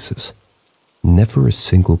regular voices. Never a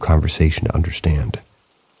single conversation to understand.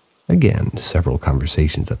 Again, several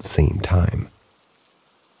conversations at the same time.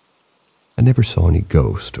 I never saw any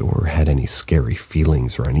ghost or had any scary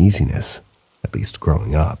feelings or uneasiness, at least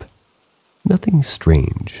growing up. Nothing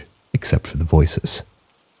strange, except for the voices.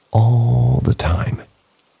 All the time.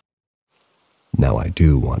 Now I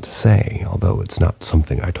do want to say, although it's not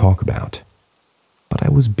something I talk about, but I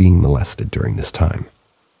was being molested during this time.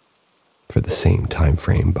 For the same time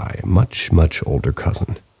frame by a much, much older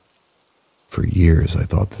cousin. For years I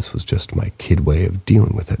thought this was just my kid way of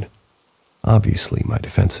dealing with it. Obviously my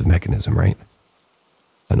defensive mechanism, right?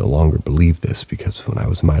 I no longer believe this because when I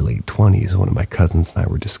was in my late 20s, one of my cousins and I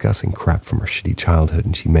were discussing crap from our shitty childhood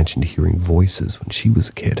and she mentioned hearing voices when she was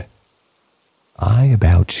a kid. I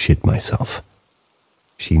about shit myself.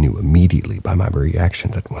 She knew immediately by my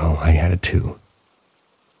reaction that, well, I had it too.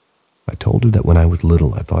 I told her that when I was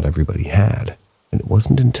little I thought everybody had, and it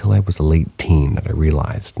wasn't until I was a late teen that I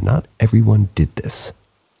realized not everyone did this.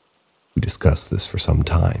 We discussed this for some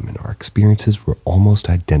time and our experiences were almost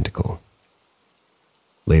identical.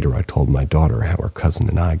 Later I told my daughter how our cousin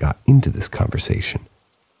and I got into this conversation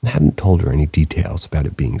and hadn't told her any details about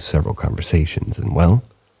it being several conversations, and well,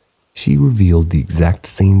 she revealed the exact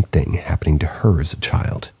same thing happening to her as a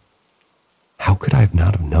child. How could I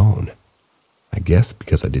not have known? I guess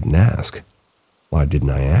because I didn't ask. Why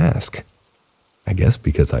didn't I ask? I guess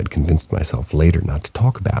because I'd convinced myself later not to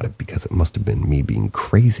talk about it because it must have been me being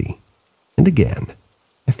crazy. And again,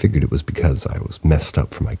 I figured it was because I was messed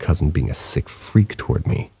up for my cousin being a sick freak toward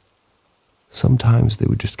me. Sometimes they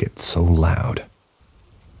would just get so loud.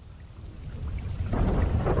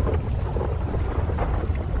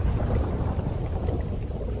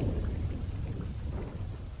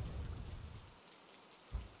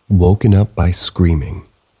 Woken up by screaming.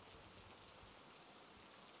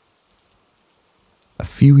 A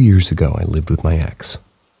few years ago, I lived with my ex.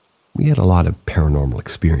 We had a lot of paranormal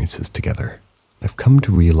experiences together. I've come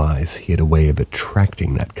to realize he had a way of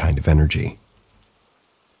attracting that kind of energy.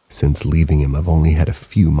 Since leaving him, I've only had a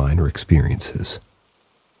few minor experiences.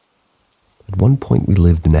 At one point, we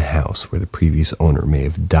lived in a house where the previous owner may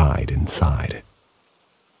have died inside.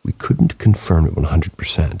 We couldn't confirm it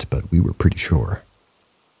 100%, but we were pretty sure.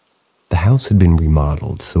 The house had been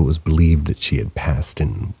remodeled, so it was believed that she had passed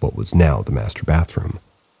in what was now the master bathroom.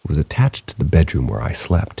 It was attached to the bedroom where I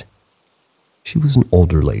slept. She was an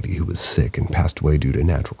older lady who was sick and passed away due to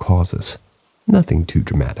natural causes. Nothing too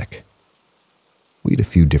dramatic. We had a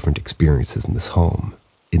few different experiences in this home,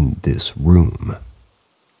 in this room.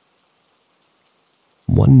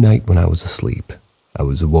 One night when I was asleep, I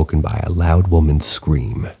was awoken by a loud woman's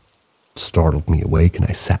scream. It startled me awake and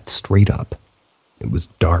I sat straight up. It was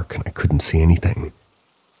dark and I couldn't see anything.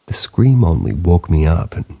 The scream only woke me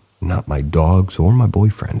up and not my dogs or my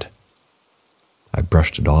boyfriend. I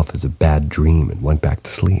brushed it off as a bad dream and went back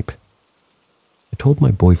to sleep. I told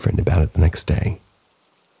my boyfriend about it the next day.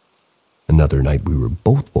 Another night we were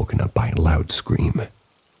both woken up by a loud scream,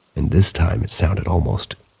 and this time it sounded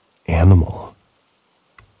almost animal.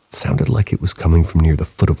 It sounded like it was coming from near the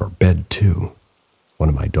foot of our bed too. One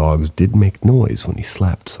of my dogs did make noise when he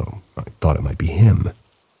slept, so I thought it might be him.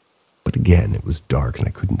 But again, it was dark and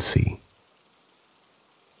I couldn't see.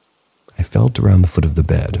 I felt around the foot of the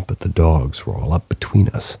bed, but the dogs were all up between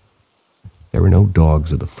us. There were no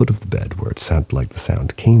dogs at the foot of the bed where it sounded like the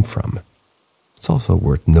sound came from. It's also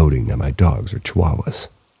worth noting that my dogs are Chihuahuas.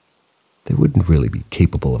 They wouldn't really be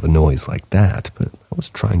capable of a noise like that, but I was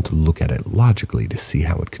trying to look at it logically to see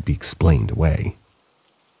how it could be explained away.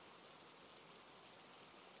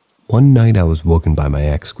 One night I was woken by my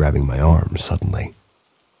ex grabbing my arm suddenly.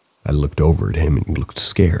 I looked over at him and he looked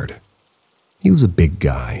scared. He was a big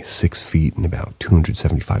guy, 6 feet and about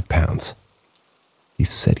 275 pounds. He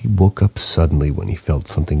said he woke up suddenly when he felt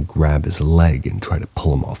something grab his leg and try to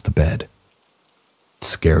pull him off the bed. It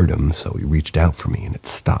scared him, so he reached out for me and it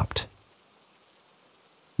stopped.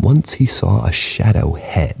 Once he saw a shadow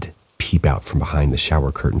head peep out from behind the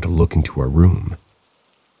shower curtain to look into our room.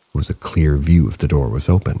 It was a clear view if the door was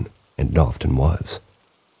open, and it often was.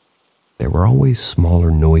 There were always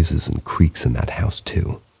smaller noises and creaks in that house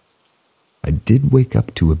too. I did wake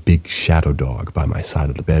up to a big shadow dog by my side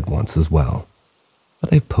of the bed once as well,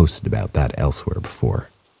 but I've posted about that elsewhere before.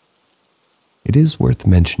 It is worth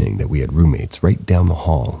mentioning that we had roommates right down the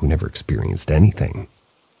hall who never experienced anything.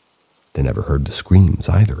 They never heard the screams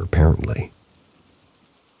either, apparently.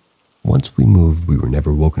 Once we moved, we were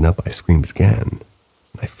never woken up by screams again.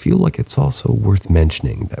 I feel like it's also worth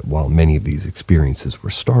mentioning that while many of these experiences were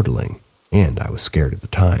startling, and I was scared at the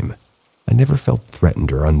time, I never felt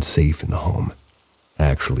threatened or unsafe in the home. I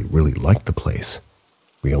actually really liked the place.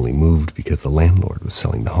 We only moved because the landlord was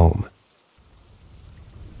selling the home.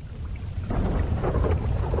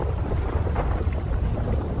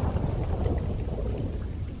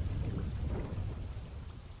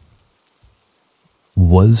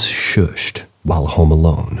 Was shushed while home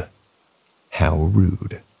alone. How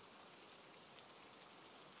rude.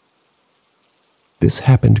 This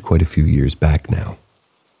happened quite a few years back now.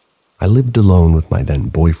 I lived alone with my then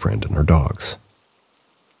boyfriend and our dogs.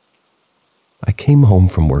 I came home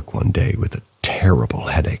from work one day with a terrible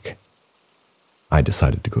headache. I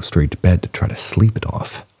decided to go straight to bed to try to sleep it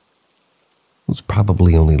off. It was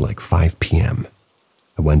probably only like 5 p.m.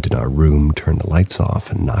 I went in our room, turned the lights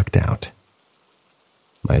off, and knocked out.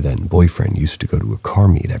 My then boyfriend used to go to a car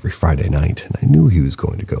meet every Friday night, and I knew he was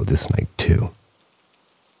going to go this night too.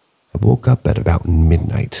 I woke up at about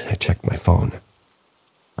midnight. I checked my phone.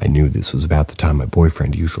 I knew this was about the time my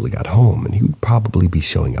boyfriend usually got home, and he would probably be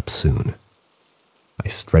showing up soon. I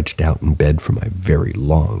stretched out in bed for my very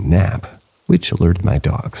long nap, which alerted my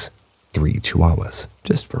dogs, 3 chihuahuas,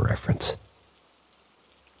 just for reference.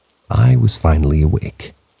 I was finally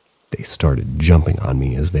awake. They started jumping on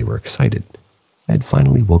me as they were excited. I had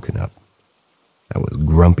finally woken up. I was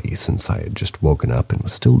grumpy since I had just woken up and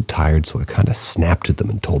was still tired, so I kind of snapped at them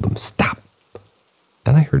and told them, "Stop!"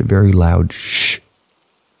 Then I heard a very loud shh.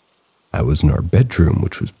 I was in our bedroom,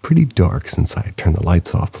 which was pretty dark since I had turned the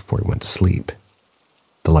lights off before I went to sleep.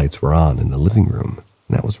 The lights were on in the living room,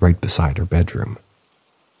 and that was right beside our bedroom.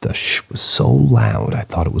 The shh was so loud I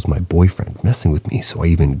thought it was my boyfriend messing with me, so I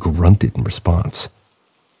even grunted in response.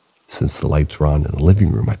 Since the lights were on in the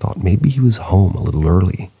living room, I thought maybe he was home a little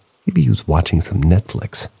early. Maybe he was watching some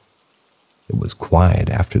Netflix. It was quiet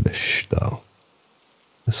after the shh, though.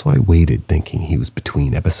 So I waited thinking he was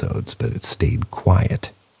between episodes, but it stayed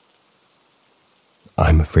quiet.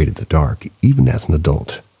 I'm afraid of the dark, even as an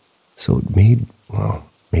adult. So it made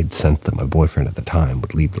sense that my boyfriend at the time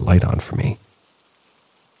would leave the light on for me.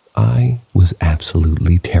 I was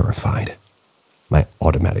absolutely terrified. My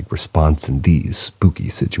automatic response in these spooky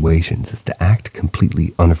situations is to act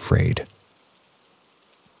completely unafraid.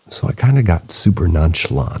 So I kind of got super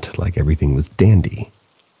nonchalant, like everything was dandy.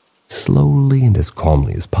 Slowly and as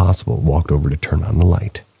calmly as possible, walked over to turn on the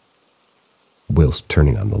light. Whilst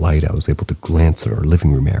turning on the light, I was able to glance at our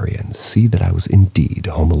living room area and see that I was indeed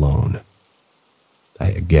home alone. I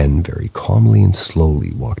again very calmly and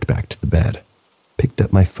slowly walked back to the bed, picked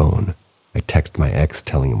up my phone. I texted my ex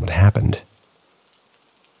telling him what happened.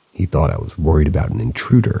 He thought I was worried about an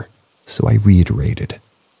intruder, so I reiterated.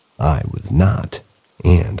 I was not,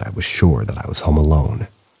 and I was sure that I was home alone.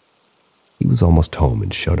 He was almost home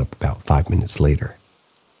and showed up about 5 minutes later.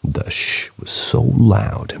 The shh was so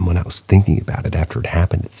loud, and when I was thinking about it after it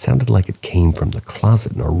happened, it sounded like it came from the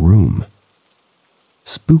closet in our room.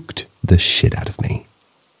 Spooked the shit out of me.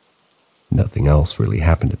 Nothing else really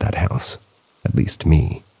happened at that house, at least to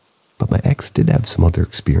me, but my ex did have some other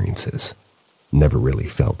experiences. Never really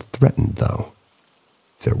felt threatened, though.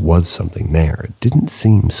 If there was something there, it didn't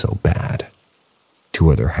seem so bad. 2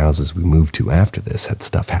 other houses we moved to after this had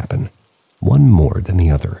stuff happen, one more than the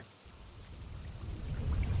other.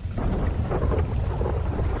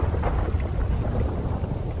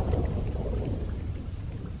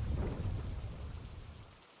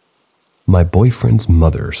 My boyfriend's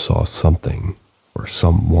mother saw something or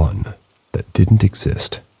someone that didn't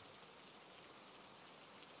exist.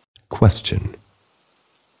 Question.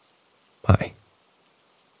 Hi.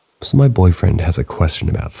 So my boyfriend has a question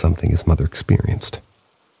about something his mother experienced.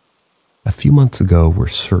 A few months ago, we're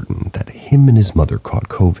certain that him and his mother caught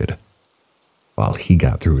COVID. While he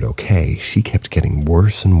got through it okay, she kept getting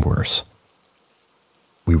worse and worse.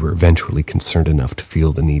 we were eventually concerned enough to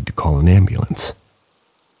feel the need to call an ambulance.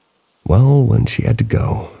 Well, when she had to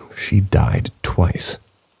go, she died twice.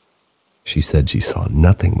 She said she saw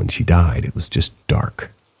nothing when she died. It was just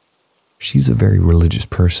dark. She's a very religious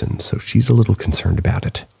person, so she's a little concerned about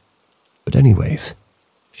it. But anyways,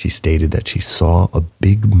 she stated that she saw a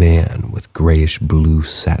big man with grayish-blue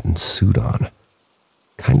satin suit on,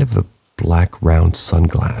 kind of a black round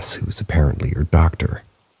sunglass who was apparently her doctor.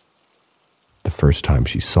 The first time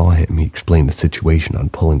she saw him, he explained the situation on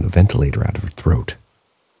pulling the ventilator out of her throat.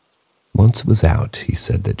 Once it was out, he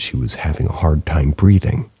said that she was having a hard time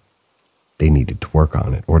breathing. They needed to work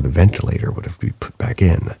on it, or the ventilator would have to be put back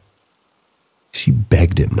in. She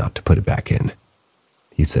begged him not to put it back in.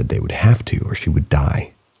 He said they would have to, or she would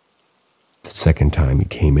die. The second time he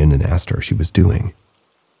came in and asked her how she was doing.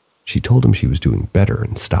 She told him she was doing better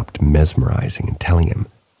and stopped mesmerizing and telling him,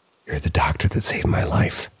 "You're the doctor that saved my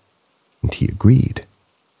life." And he agreed.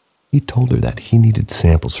 He told her that he needed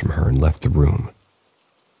samples from her and left the room.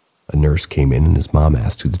 A nurse came in and his mom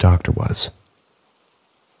asked who the doctor was.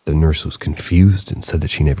 The nurse was confused and said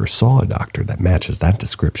that she never saw a doctor that matches that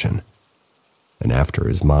description. And after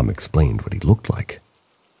his mom explained what he looked like.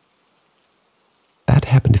 That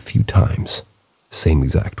happened a few times, same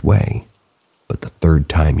exact way. But the third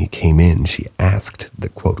time he came in, she asked the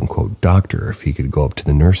quote-unquote doctor if he could go up to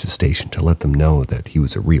the nurse's station to let them know that he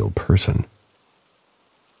was a real person.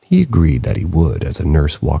 He agreed that he would as a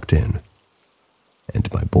nurse walked in.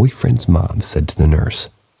 And my boyfriend's mom said to the nurse,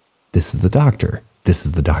 "This is the doctor. This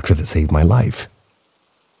is the doctor that saved my life."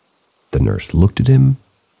 The nurse looked at him.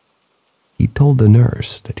 He told the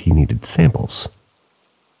nurse that he needed samples.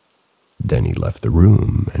 Then he left the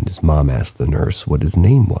room, and his mom asked the nurse what his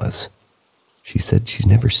name was. She said she's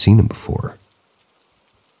never seen him before.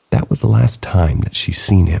 That was the last time that she's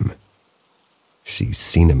seen him. She's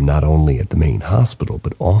seen him not only at the main hospital,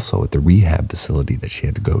 but also at the rehab facility that she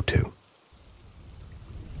had to go to.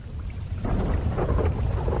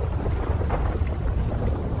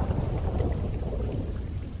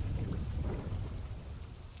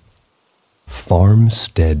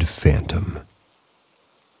 Farmstead Phantom.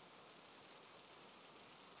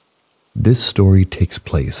 This story takes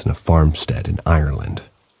place in a farmstead in Ireland.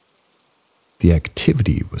 The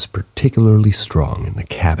activity was particularly strong in the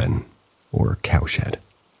cabin, or cowshed.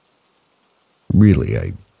 Really,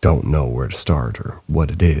 I don't know where to start or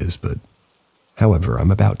what it is, but however,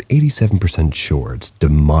 I'm about 87% sure it's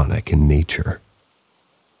demonic in nature.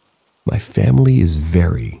 My family is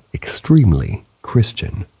very, extremely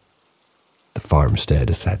Christian. The farmstead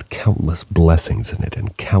has had countless blessings in it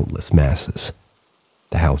and countless masses.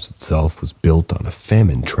 The house itself was built on a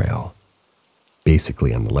famine trail.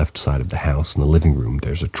 Basically, on the left side of the house in the living room,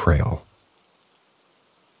 there's a trail.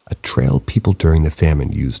 A trail people during the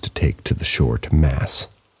famine used to take to the shore to mass.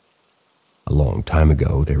 A long time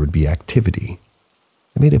ago, there would be activity.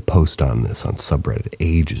 I made a post on this on subreddit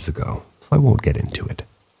ages ago, so I won't get into it.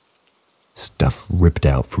 Stuff ripped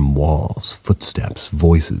out from walls, footsteps,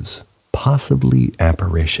 voices, possibly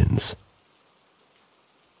apparitions.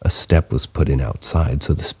 A step was put in outside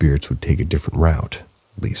so the spirits would take a different route,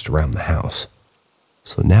 at least around the house.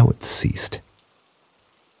 So now it's ceased.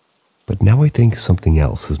 But now I think something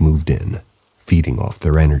else has moved in, feeding off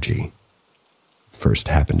their energy. First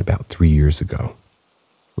happened about 3 years ago.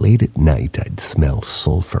 Late at night, I'd smell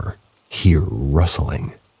sulfur, hear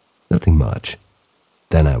rustling. Nothing much.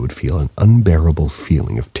 Then I would feel an unbearable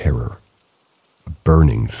feeling of terror. A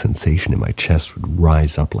burning sensation in my chest would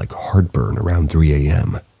rise up like heartburn around 3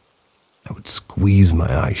 a.m. I would squeeze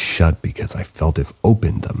my eyes shut because I felt if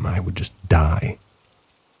opened them, I would just die.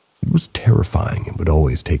 It was terrifying and would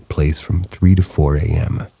always take place from 3 to 4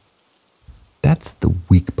 a.m. That's the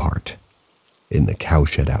weak part. In the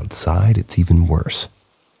cowshed outside, it's even worse.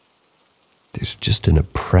 There's just an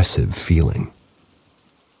oppressive feeling.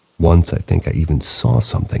 Once I think I even saw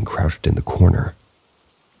something crouched in the corner.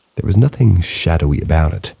 There was nothing shadowy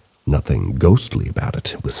about it, nothing ghostly about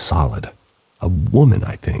it. It was solid. A woman,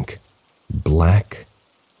 I think. Black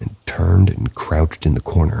and turned and crouched in the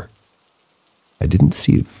corner. I didn't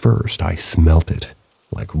see it first. I smelt it,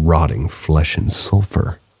 like rotting flesh and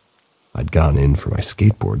sulfur. I'd gone in for my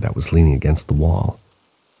skateboard that was leaning against the wall.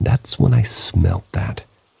 That's when I smelt that.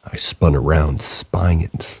 I spun around, spying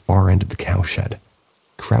it in the far end of the cowshed,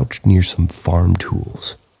 crouched near some farm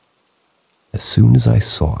tools. As soon as I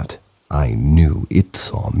saw it, I knew it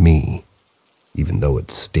saw me, even though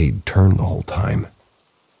it stayed turned the whole time.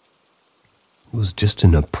 It was just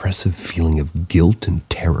an oppressive feeling of guilt and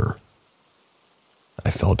terror. I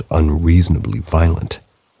felt unreasonably violent,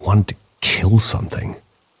 wanted to kill something,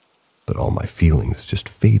 but all my feelings just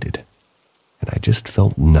faded. and I just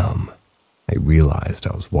felt numb. I realized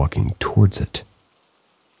I was walking towards it.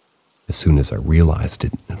 As soon as I realized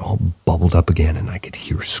it, it all bubbled up again and I could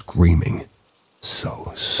hear screaming.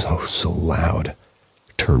 So loud.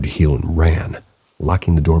 I turned heel and ran,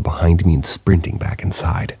 locking the door behind me and sprinting back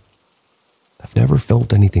inside. I've never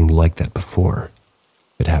felt anything like that before.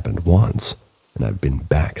 It happened once, and I've been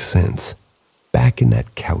back since. Back in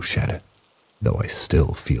that cowshed, though I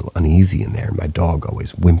still feel uneasy in there and my dog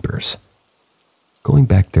always whimpers. Going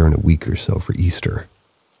back there in a week or so for Easter.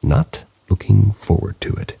 Not looking forward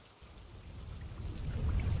to it.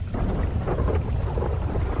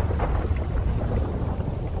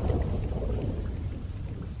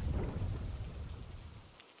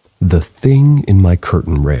 The thing in my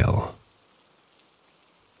curtain rail.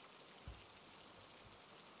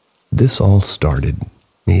 This all started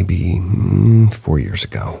maybe 4 years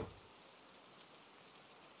ago.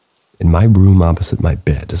 In my room opposite my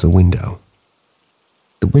bed is a window.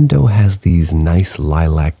 The window has these nice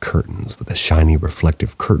lilac curtains with a shiny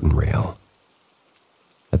reflective curtain rail.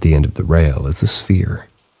 At the end of the rail is a sphere.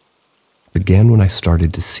 It began when I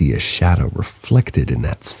started to see a shadow reflected in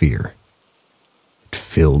that sphere. It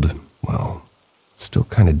filled, well, still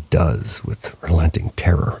kind of does, with relenting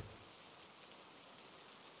terror.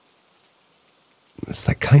 It's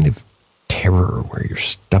that kind of terror where your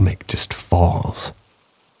stomach just falls.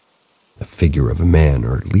 The figure of a man,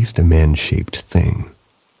 or at least a man-shaped thing.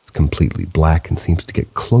 It's completely black and seems to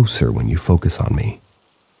get closer when you focus on me.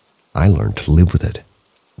 I learned to live with it,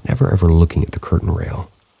 never ever looking at the curtain rail.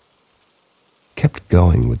 Kept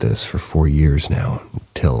going with this for 4 years now,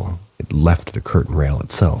 until it left the curtain rail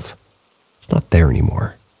itself. It's not there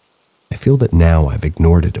anymore. I feel that now I've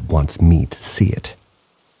ignored it. It wants me to see it.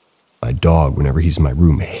 My dog, whenever he's in my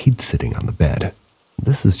room, hates sitting on the bed.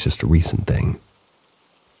 This is just a recent thing.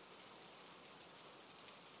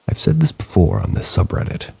 I've said this before on this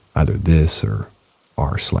subreddit, either this or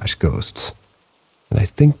r/ghosts, and I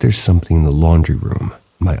think there's something in the laundry room.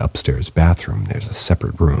 In my upstairs bathroom, there's a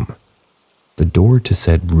separate room. The door to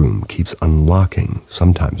said room keeps unlocking,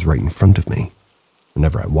 sometimes right in front of me.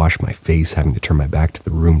 Whenever I wash my face, having to turn my back to the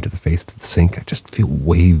room to the face to the sink, I just feel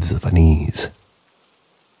waves of unease.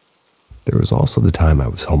 There was also the time I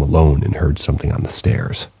was home alone and heard something on the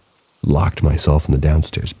stairs. Locked myself in the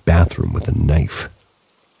downstairs bathroom with a knife.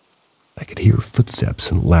 I could hear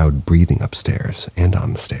footsteps and loud breathing upstairs and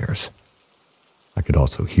on the stairs. I could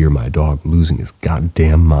also hear my dog losing his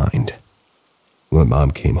goddamn mind. When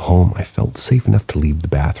Mom came home, I felt safe enough to leave the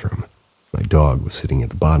bathroom. My dog was sitting at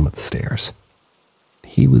the bottom of the stairs.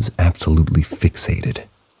 He was absolutely fixated.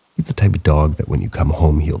 He's the type of dog that when you come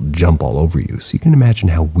home, he'll jump all over you, so you can imagine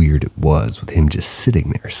how weird it was with him just sitting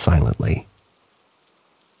there silently.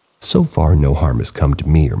 So far, no harm has come to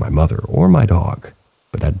me or my mother or my dog,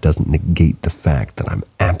 but that doesn't negate the fact that I'm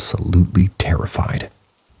absolutely terrified.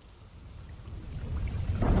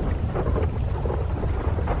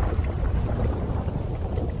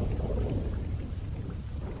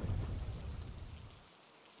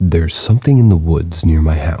 There's something in the woods near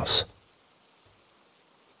my house.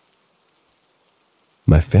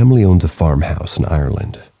 My family owns a farmhouse in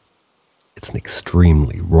Ireland. It's an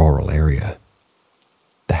extremely rural area.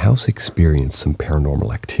 The house experienced some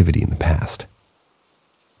paranormal activity in the past.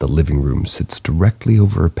 The living room sits directly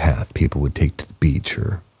over a path people would take to the beach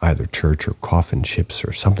or either church or coffin ships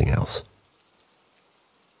or something else.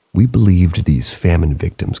 We believed these famine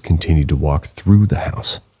victims continued to walk through the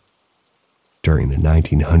house. During the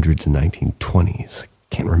 1900s and 1920s, I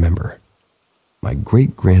can't remember. My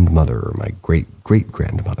great-grandmother or my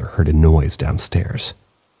great-great-grandmother heard a noise downstairs.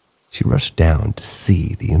 She rushed down to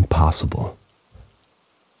see the impossible.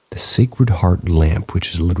 The Sacred Heart lamp,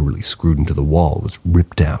 which is literally screwed into the wall, was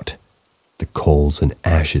ripped out. The coals and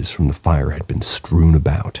ashes from the fire had been strewn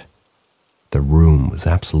about. The room was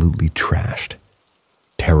absolutely trashed.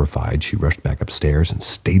 Terrified, she rushed back upstairs and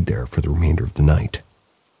stayed there for the remainder of the night.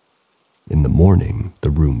 In the morning, the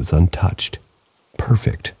room was untouched,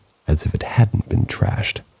 perfect, as if it hadn't been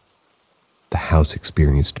trashed. The house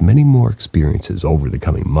experienced many more experiences over the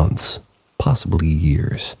coming months, possibly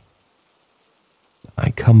years.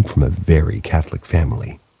 I come from a very Catholic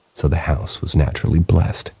family, so the house was naturally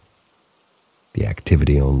blessed. The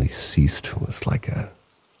activity only ceased was like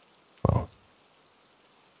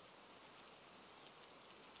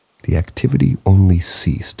the activity only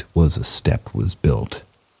ceased was a step was built.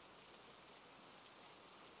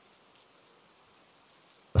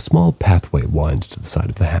 A small pathway winds to the side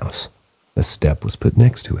of the house. A step was put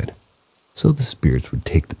next to it, so the spirits would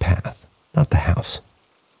take the path, not the house.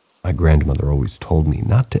 My grandmother always told me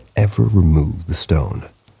not to ever remove the stone.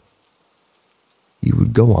 You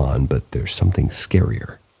would go on, but there's something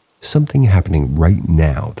scarier. Something happening right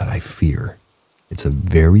now that I fear. It's a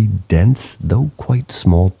very dense, though quite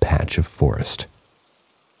small patch of forest.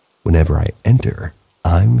 Whenever I enter,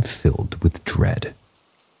 I'm filled with dread.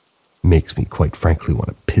 Makes me quite frankly want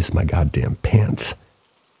to piss my goddamn pants.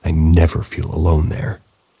 I never feel alone there.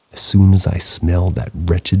 As soon as I smell that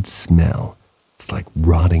wretched smell, it's like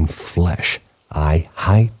rotting flesh. I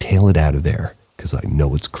hightail it out of there because I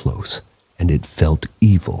know it's close. And it felt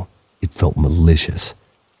evil. It felt malicious.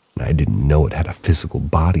 And I didn't know it had a physical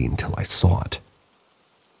body until I saw it.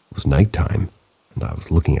 It was nighttime, and I was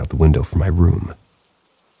looking out the window from my room.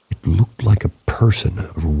 It looked like a person, a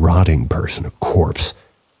rotting person, a corpse.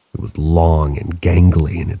 It was long and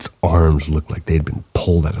gangly, and its arms looked like they'd been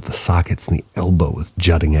pulled out of the sockets, and the elbow was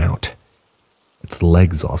jutting out. Its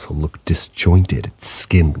legs also looked disjointed. Its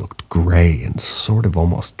skin looked gray and sort of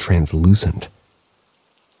almost translucent.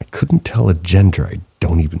 I couldn't tell a gender. I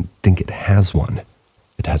don't even think it has one.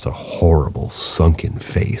 It has a horrible, sunken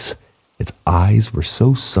face. Its eyes were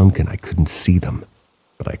so sunken I couldn't see them,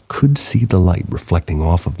 but I could see the light reflecting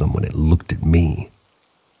off of them when it looked at me.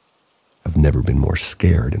 I've never been more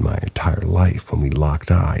scared in my entire life when we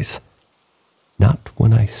locked eyes. Not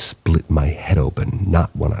when I split my head open,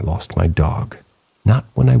 not when I lost my dog, not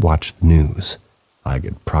when I watched the news. I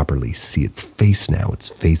could properly see its face now. Its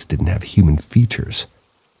face didn't have human features.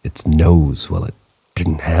 Its nose, well, it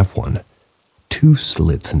didn't have one. 2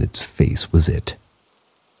 slits in its face was it.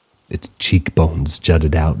 Its cheekbones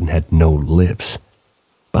jutted out and had no lips.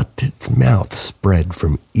 But its mouth spread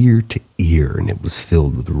from ear to ear, and it was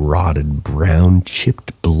filled with rotted, brown,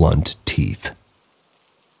 chipped, blunt teeth.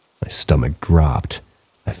 My stomach dropped.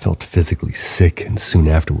 I felt physically sick, and soon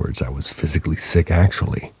afterwards I was physically sick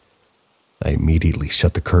actually. I immediately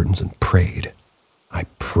shut the curtains and prayed. I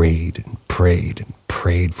prayed and prayed and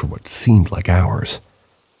prayed for what seemed like hours.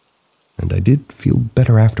 And I did feel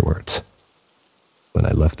better afterwards. When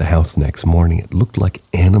I left the house the next morning, it looked like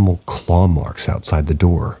animal claw marks outside the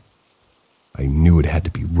door. I knew it had to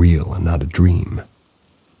be real and not a dream.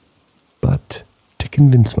 But to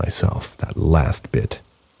convince myself that last bit,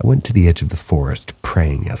 I went to the edge of the forest,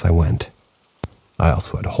 praying as I went. I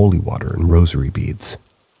also had holy water and rosary beads,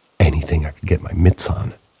 anything I could get my mitts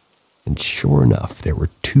on. And sure enough, there were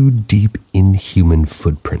 2 deep, inhuman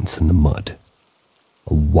footprints in the mud.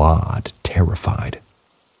 A wad, terrified.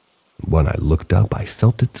 When I looked up, I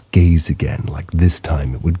felt its gaze again, like this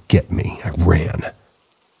time it would get me. I ran.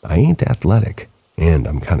 I ain't athletic, and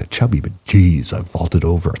I'm kind of chubby, but geez, I vaulted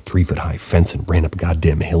over a 3-foot-high fence and ran up a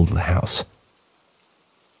goddamn hill to the house.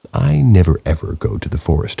 I never ever go to the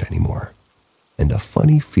forest anymore, and a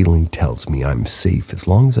funny feeling tells me I'm safe as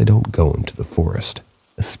long as I don't go into the forest,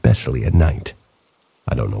 especially at night.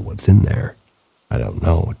 I don't know what's in there. I don't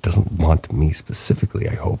know. It doesn't want me specifically,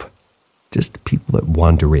 I hope. Just people that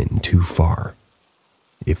wander in too far.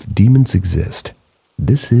 If demons exist,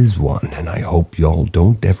 this is one, and I hope y'all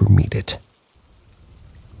don't ever meet it.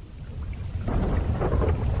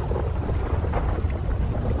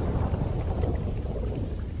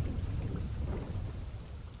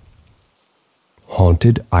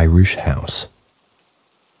 Haunted Irish House.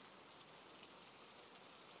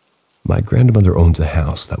 My grandmother owns a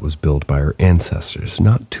house that was built by her ancestors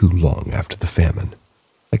not too long after the famine.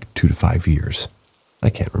 Like 2 to 5 years. I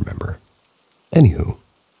can't remember. Anywho,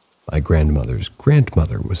 my grandmother's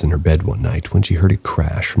grandmother was in her bed one night when she heard a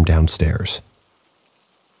crash from downstairs.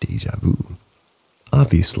 Déjà vu.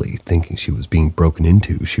 Obviously, thinking she was being broken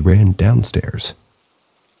into, she ran downstairs.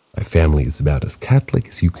 My family is about as Catholic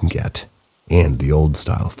as you can get, and the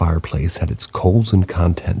old-style fireplace had its coals and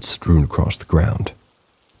contents strewn across the ground.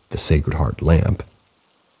 The Sacred Heart lamp.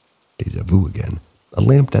 Déjà vu again. A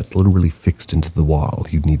lamp that's literally fixed into the wall,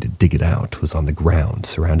 you'd need to dig it out, was on the ground,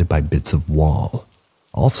 surrounded by bits of wall.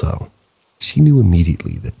 Also, she knew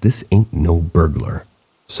immediately that this ain't no burglar,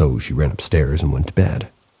 so she ran upstairs and went to bed.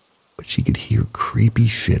 But she could hear creepy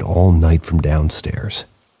shit all night from downstairs.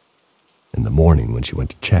 In the morning, when she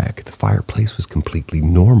went to check, the fireplace was completely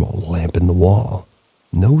normal, lamp in the wall.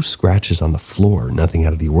 No scratches on the floor, nothing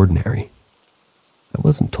out of the ordinary. I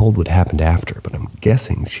wasn't told what happened after, but I'm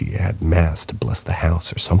guessing she had mass to bless the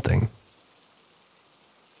house or something.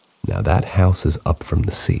 Now that house is up from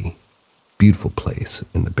the sea. Beautiful place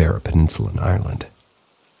in the Beara Peninsula in Ireland.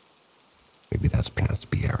 Maybe that's pronounced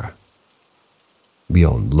Beara. We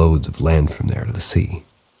own loads of land from there to the sea.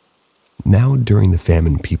 Now during the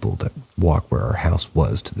famine, people that walk where our house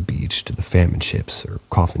was to the beach to the famine ships or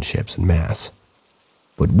coffin ships en masse.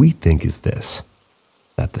 What we think is this,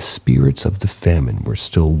 that the spirits of the famine were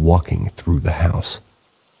still walking through the house.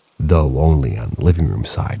 though only on the living room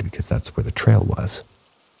side because that's where the trail was.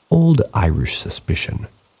 Old Irish suspicion.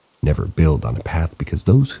 Never build on a path because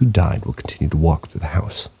those who died will continue to walk through the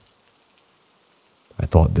house. I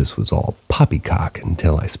thought this was all poppycock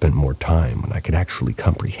until I spent more time when I could actually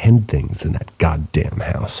comprehend things in that goddamn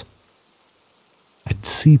house. I'd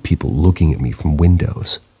see people looking at me from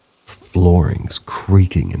windows, floorings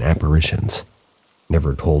creaking in apparitions.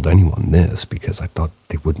 Never told anyone this because I thought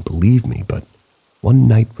they wouldn't believe me, but one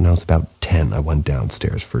night when I was about 10, I went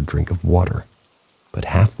downstairs for a drink of water. But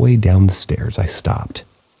halfway down the stairs, I stopped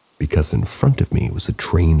because in front of me was a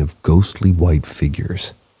train of ghostly white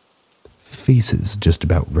figures. Faces just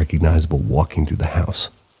about recognizable walking through the house.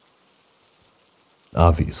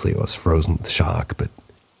 Obviously, I was frozen with shock, but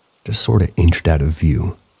just sort of inched out of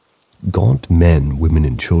view. Gaunt men, women,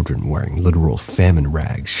 and children wearing literal famine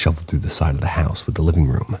rags shoved through the side of the house with the living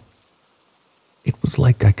room. It was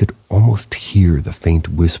like I could almost hear the faint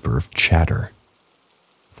whisper of chatter.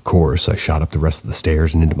 Of course, I shot up the rest of the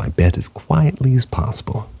stairs and into my bed as quietly as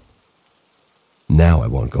possible. Now I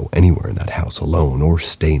won't go anywhere in that house alone or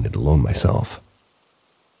stay in it alone myself.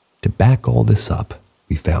 To back all this up,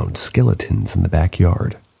 we found skeletons in the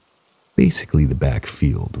backyard. Basically the back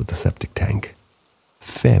field with the septic tank.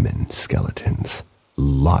 Famine skeletons.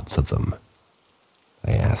 Lots of them.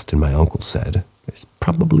 I asked and my uncle said, there's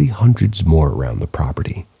probably hundreds more around the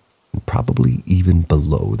property, and probably even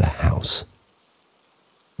below the house.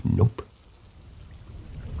 Nope.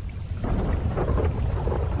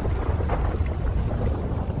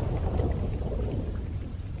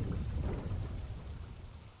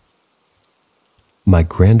 My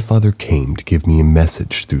grandfather came to give me a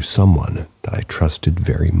message through someone that I trusted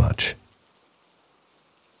very much.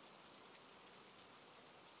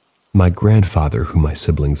 My grandfather, who my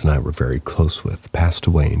siblings and I were very close with, passed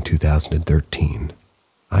away in 2013.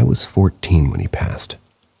 I was 14 when he passed,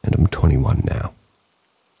 and I'm 21 now.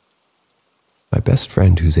 My best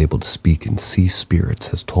friend who's able to speak and see spirits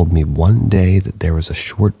has told me one day that there was a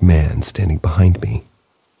short man standing behind me.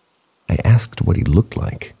 I asked what he looked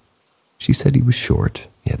like. She said he was short,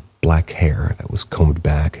 he had black hair that was combed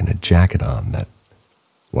back and a jacket on that,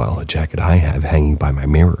 well, a jacket I have hanging by my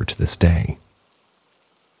mirror to this day.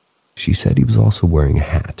 She said he was also wearing a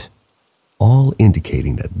hat, all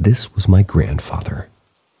indicating that this was my grandfather.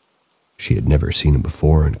 She had never seen him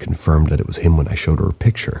before and confirmed that it was him when I showed her a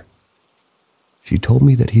picture. She told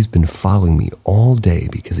me that he's been following me all day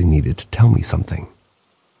because he needed to tell me something.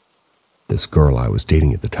 This girl I was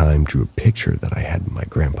dating at the time drew a picture that I had my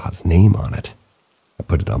grandpa's name on it. I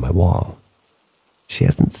put it on my wall. She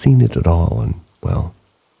hasn't seen it at all and, well,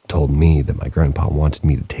 told me that my grandpa wanted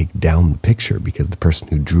me to take down the picture because the person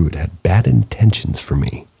who drew it had bad intentions for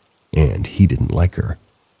me, and he didn't like her.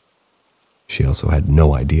 She also had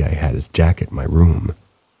no idea I had his jacket in my room.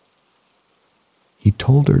 He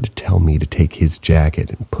told her to tell me to take his jacket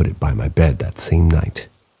and put it by my bed that same night.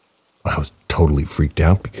 I was totally freaked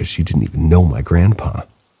out because she didn't even know my grandpa,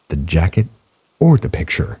 the jacket, or the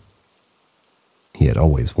picture. He had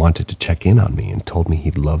always wanted to check in on me and told me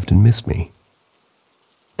he loved and missed me.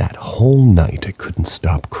 That whole night I couldn't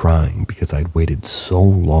stop crying because I'd waited so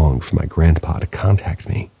long for my grandpa to contact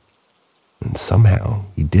me. And somehow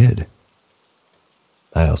he did.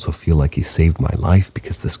 I also feel like he saved my life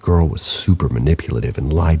because this girl was super manipulative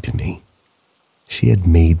and lied to me. She had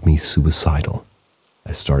made me suicidal.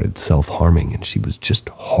 I started self-harming and she was just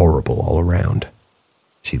horrible all around.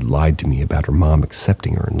 She lied to me about her mom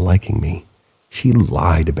accepting her and liking me. She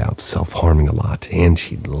lied about self-harming a lot, and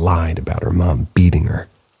she lied about her mom beating her.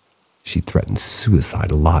 She threatened suicide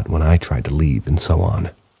a lot when I tried to leave and so on.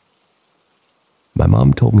 My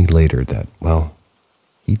mom told me later that, well,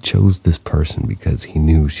 he chose this person because he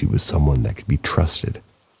knew she was someone that could be trusted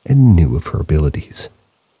and knew of her abilities.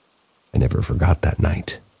 I never forgot that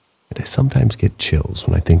night, and I sometimes get chills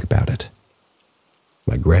when I think about it.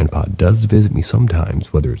 My grandpa does visit me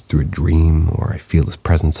sometimes, whether it's through a dream or I feel his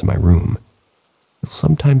presence in my room. He'll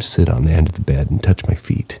sometimes sit on the end of the bed and touch my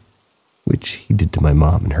feet, which he did to my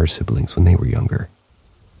mom and her siblings when they were younger.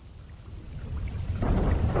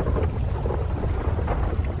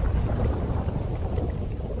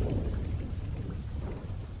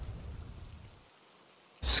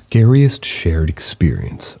 Scariest shared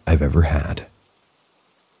experience I've ever had.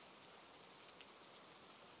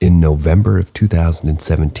 In November of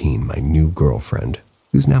 2017, my new girlfriend,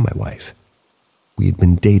 who's now my wife, we had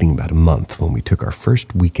been dating about a month when we took our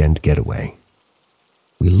first weekend getaway.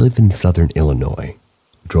 We live in southern Illinois,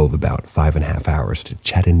 drove about 5.5 hours to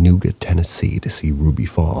Chattanooga, Tennessee to see Ruby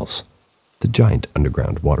Falls, the giant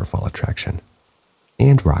underground waterfall attraction,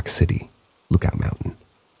 and Rock City, Lookout Mountain.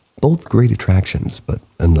 Both great attractions, but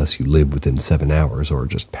unless you live within 7 hours or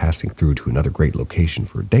just passing through to another great location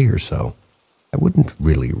for a day or so, I wouldn't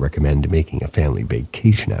really recommend making a family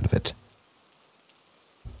vacation out of it.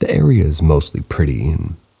 The area is mostly pretty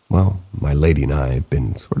and, well, my lady and I have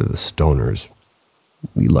been sort of the stoners.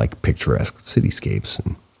 We like picturesque cityscapes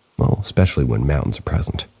and, well, especially when mountains are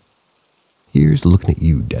present. Here's looking at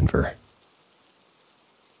you, Denver.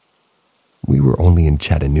 We were only in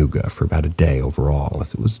Chattanooga for about a day overall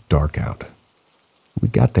as it was dark out. We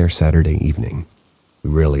got there Saturday evening. We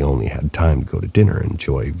really only had time to go to dinner,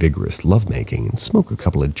 enjoy vigorous lovemaking, and smoke a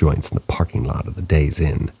couple of joints in the parking lot of the Days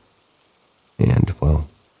Inn. And, well,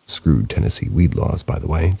 screw Tennessee weed laws, by the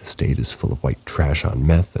way. The state is full of white trash on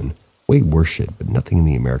meth and way worse shit, but nothing in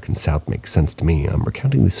the American South makes sense to me. I'm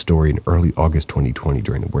recounting this story in early August 2020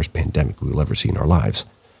 during the worst pandemic we will ever see in our lives.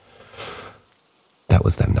 That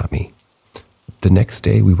was them, not me. The next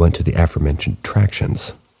day, we went to the aforementioned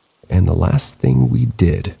attractions, and the last thing we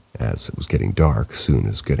did, as it was getting dark, soon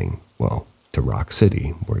as getting, well, to Rock City,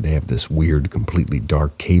 where they have this weird, completely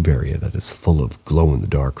dark cave area that is full of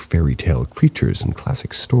glow-in-the-dark fairy tale creatures and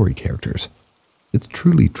classic story characters. It's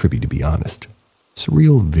truly trippy, to be honest.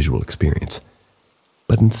 Surreal visual experience.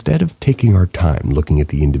 But instead of taking our time looking at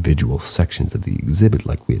the individual sections of the exhibit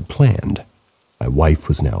like we had planned, my wife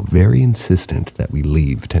was now very insistent that we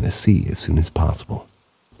leave Tennessee as soon as possible.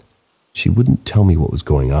 She wouldn't tell me what was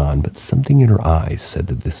going on, but something in her eyes said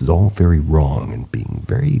that this is all very wrong, and being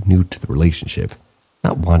very new to the relationship,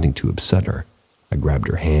 not wanting to upset her, I grabbed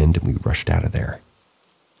her hand and we rushed out of there.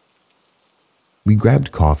 We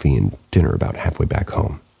grabbed coffee and dinner about halfway back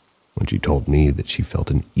home, when she told me that she felt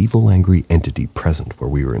an evil, angry entity present where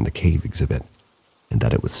we were in the cave exhibit, and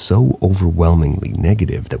that it was so overwhelmingly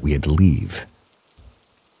negative that we had to leave.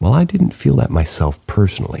 While I didn't feel that myself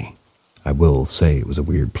personally, I will say it was a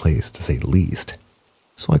weird place to say the least,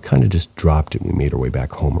 so I kind of just dropped it and we made our way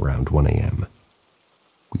back home around 1 a.m.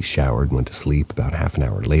 We showered and went to sleep about half an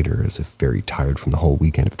hour later, as if very tired from the whole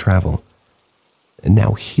weekend of travel. And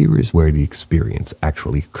now here is where the experience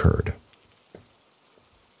actually occurred.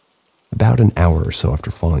 About an hour or so after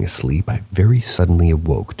falling asleep, I very suddenly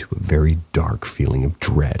awoke to a very dark feeling of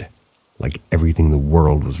dread, like everything in the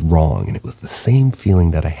world was wrong, and it was the same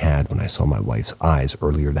feeling that I had when I saw my wife's eyes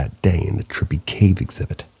earlier that day in the trippy cave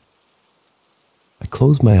exhibit. I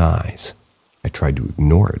closed my eyes. I tried to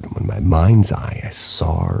ignore it when in my mind's eye I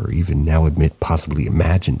saw, or even now admit possibly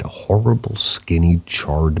imagined, a horrible, skinny,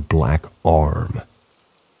 charred black arm.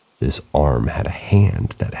 This arm had a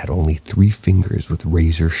hand that had only 3 fingers with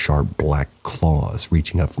razor-sharp black claws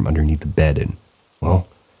reaching up from underneath the bed and, well,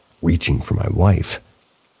 reaching for my wife.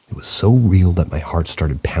 It was so real that my heart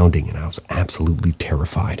started pounding and I was absolutely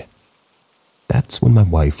terrified. That's when my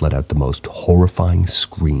wife let out the most horrifying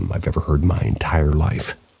scream I've ever heard in my entire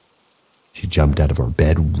life. She jumped out of our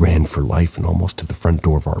bed, ran for life, and almost to the front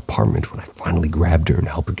door of our apartment when I finally grabbed her and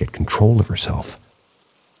helped her get control of herself.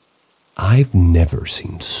 I've never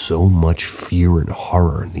seen so much fear and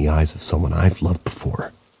horror in the eyes of someone I've loved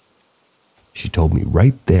before. She told me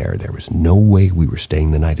right there was no way we were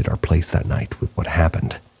staying the night at our place that night with what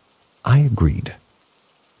happened. I agreed.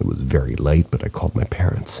 It was very late, but I called my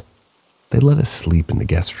parents. They let us sleep in the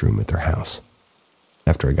guest room at their house.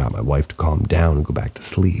 After I got my wife to calm down and go back to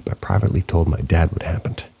sleep, I privately told my dad what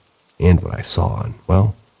happened and what I saw, and,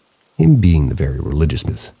 well, him being the very religious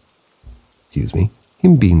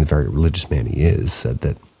man he is, said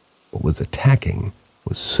that what was attacking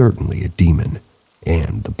was certainly a demon,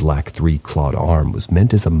 and the black 3-clawed arm was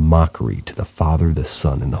meant as a mockery to the Father, the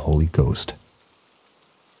Son, and the Holy Ghost.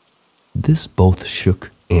 This both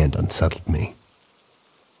shook and unsettled me.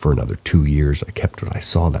 For another 2 years, I kept what I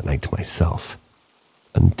saw that night to myself,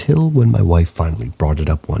 until when my wife finally brought it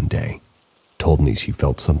up one day, told me she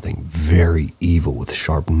felt something very evil with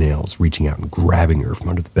sharp nails reaching out and grabbing her from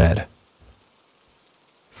under the bed.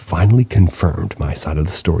 Finally confirmed my side of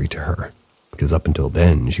the story to her, because up until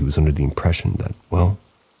then she was under the impression that, well,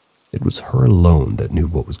 it was her alone that knew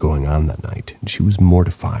what was going on that night, and she was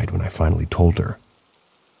mortified when I finally told her.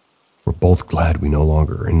 We're both glad we no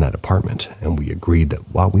longer are in that apartment, and we agreed that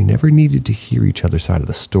while we never needed to hear each other's side of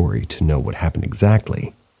the story to know what happened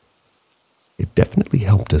exactly, it definitely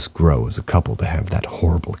helped us grow as a couple to have that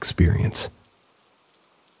horrible experience.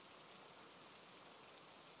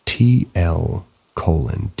 TL:DR.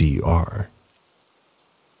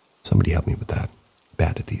 Somebody help me with that.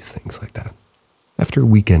 Bad at these things like that. After a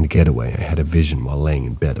weekend getaway, I had a vision while laying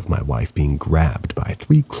in bed of my wife being grabbed by a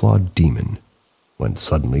 3-clawed demon, when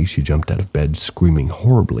suddenly she jumped out of bed screaming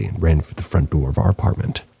horribly and ran for the front door of our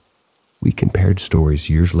apartment. We compared stories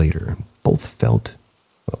years later and both felt,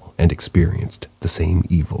 and experienced the same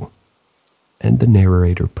evil. And the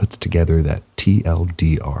narrator puts together that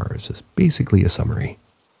TLDRs as basically a summary.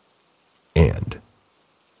 And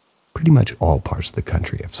pretty much all parts of the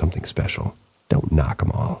country have something special. Don't knock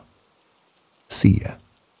 'em all. See ya.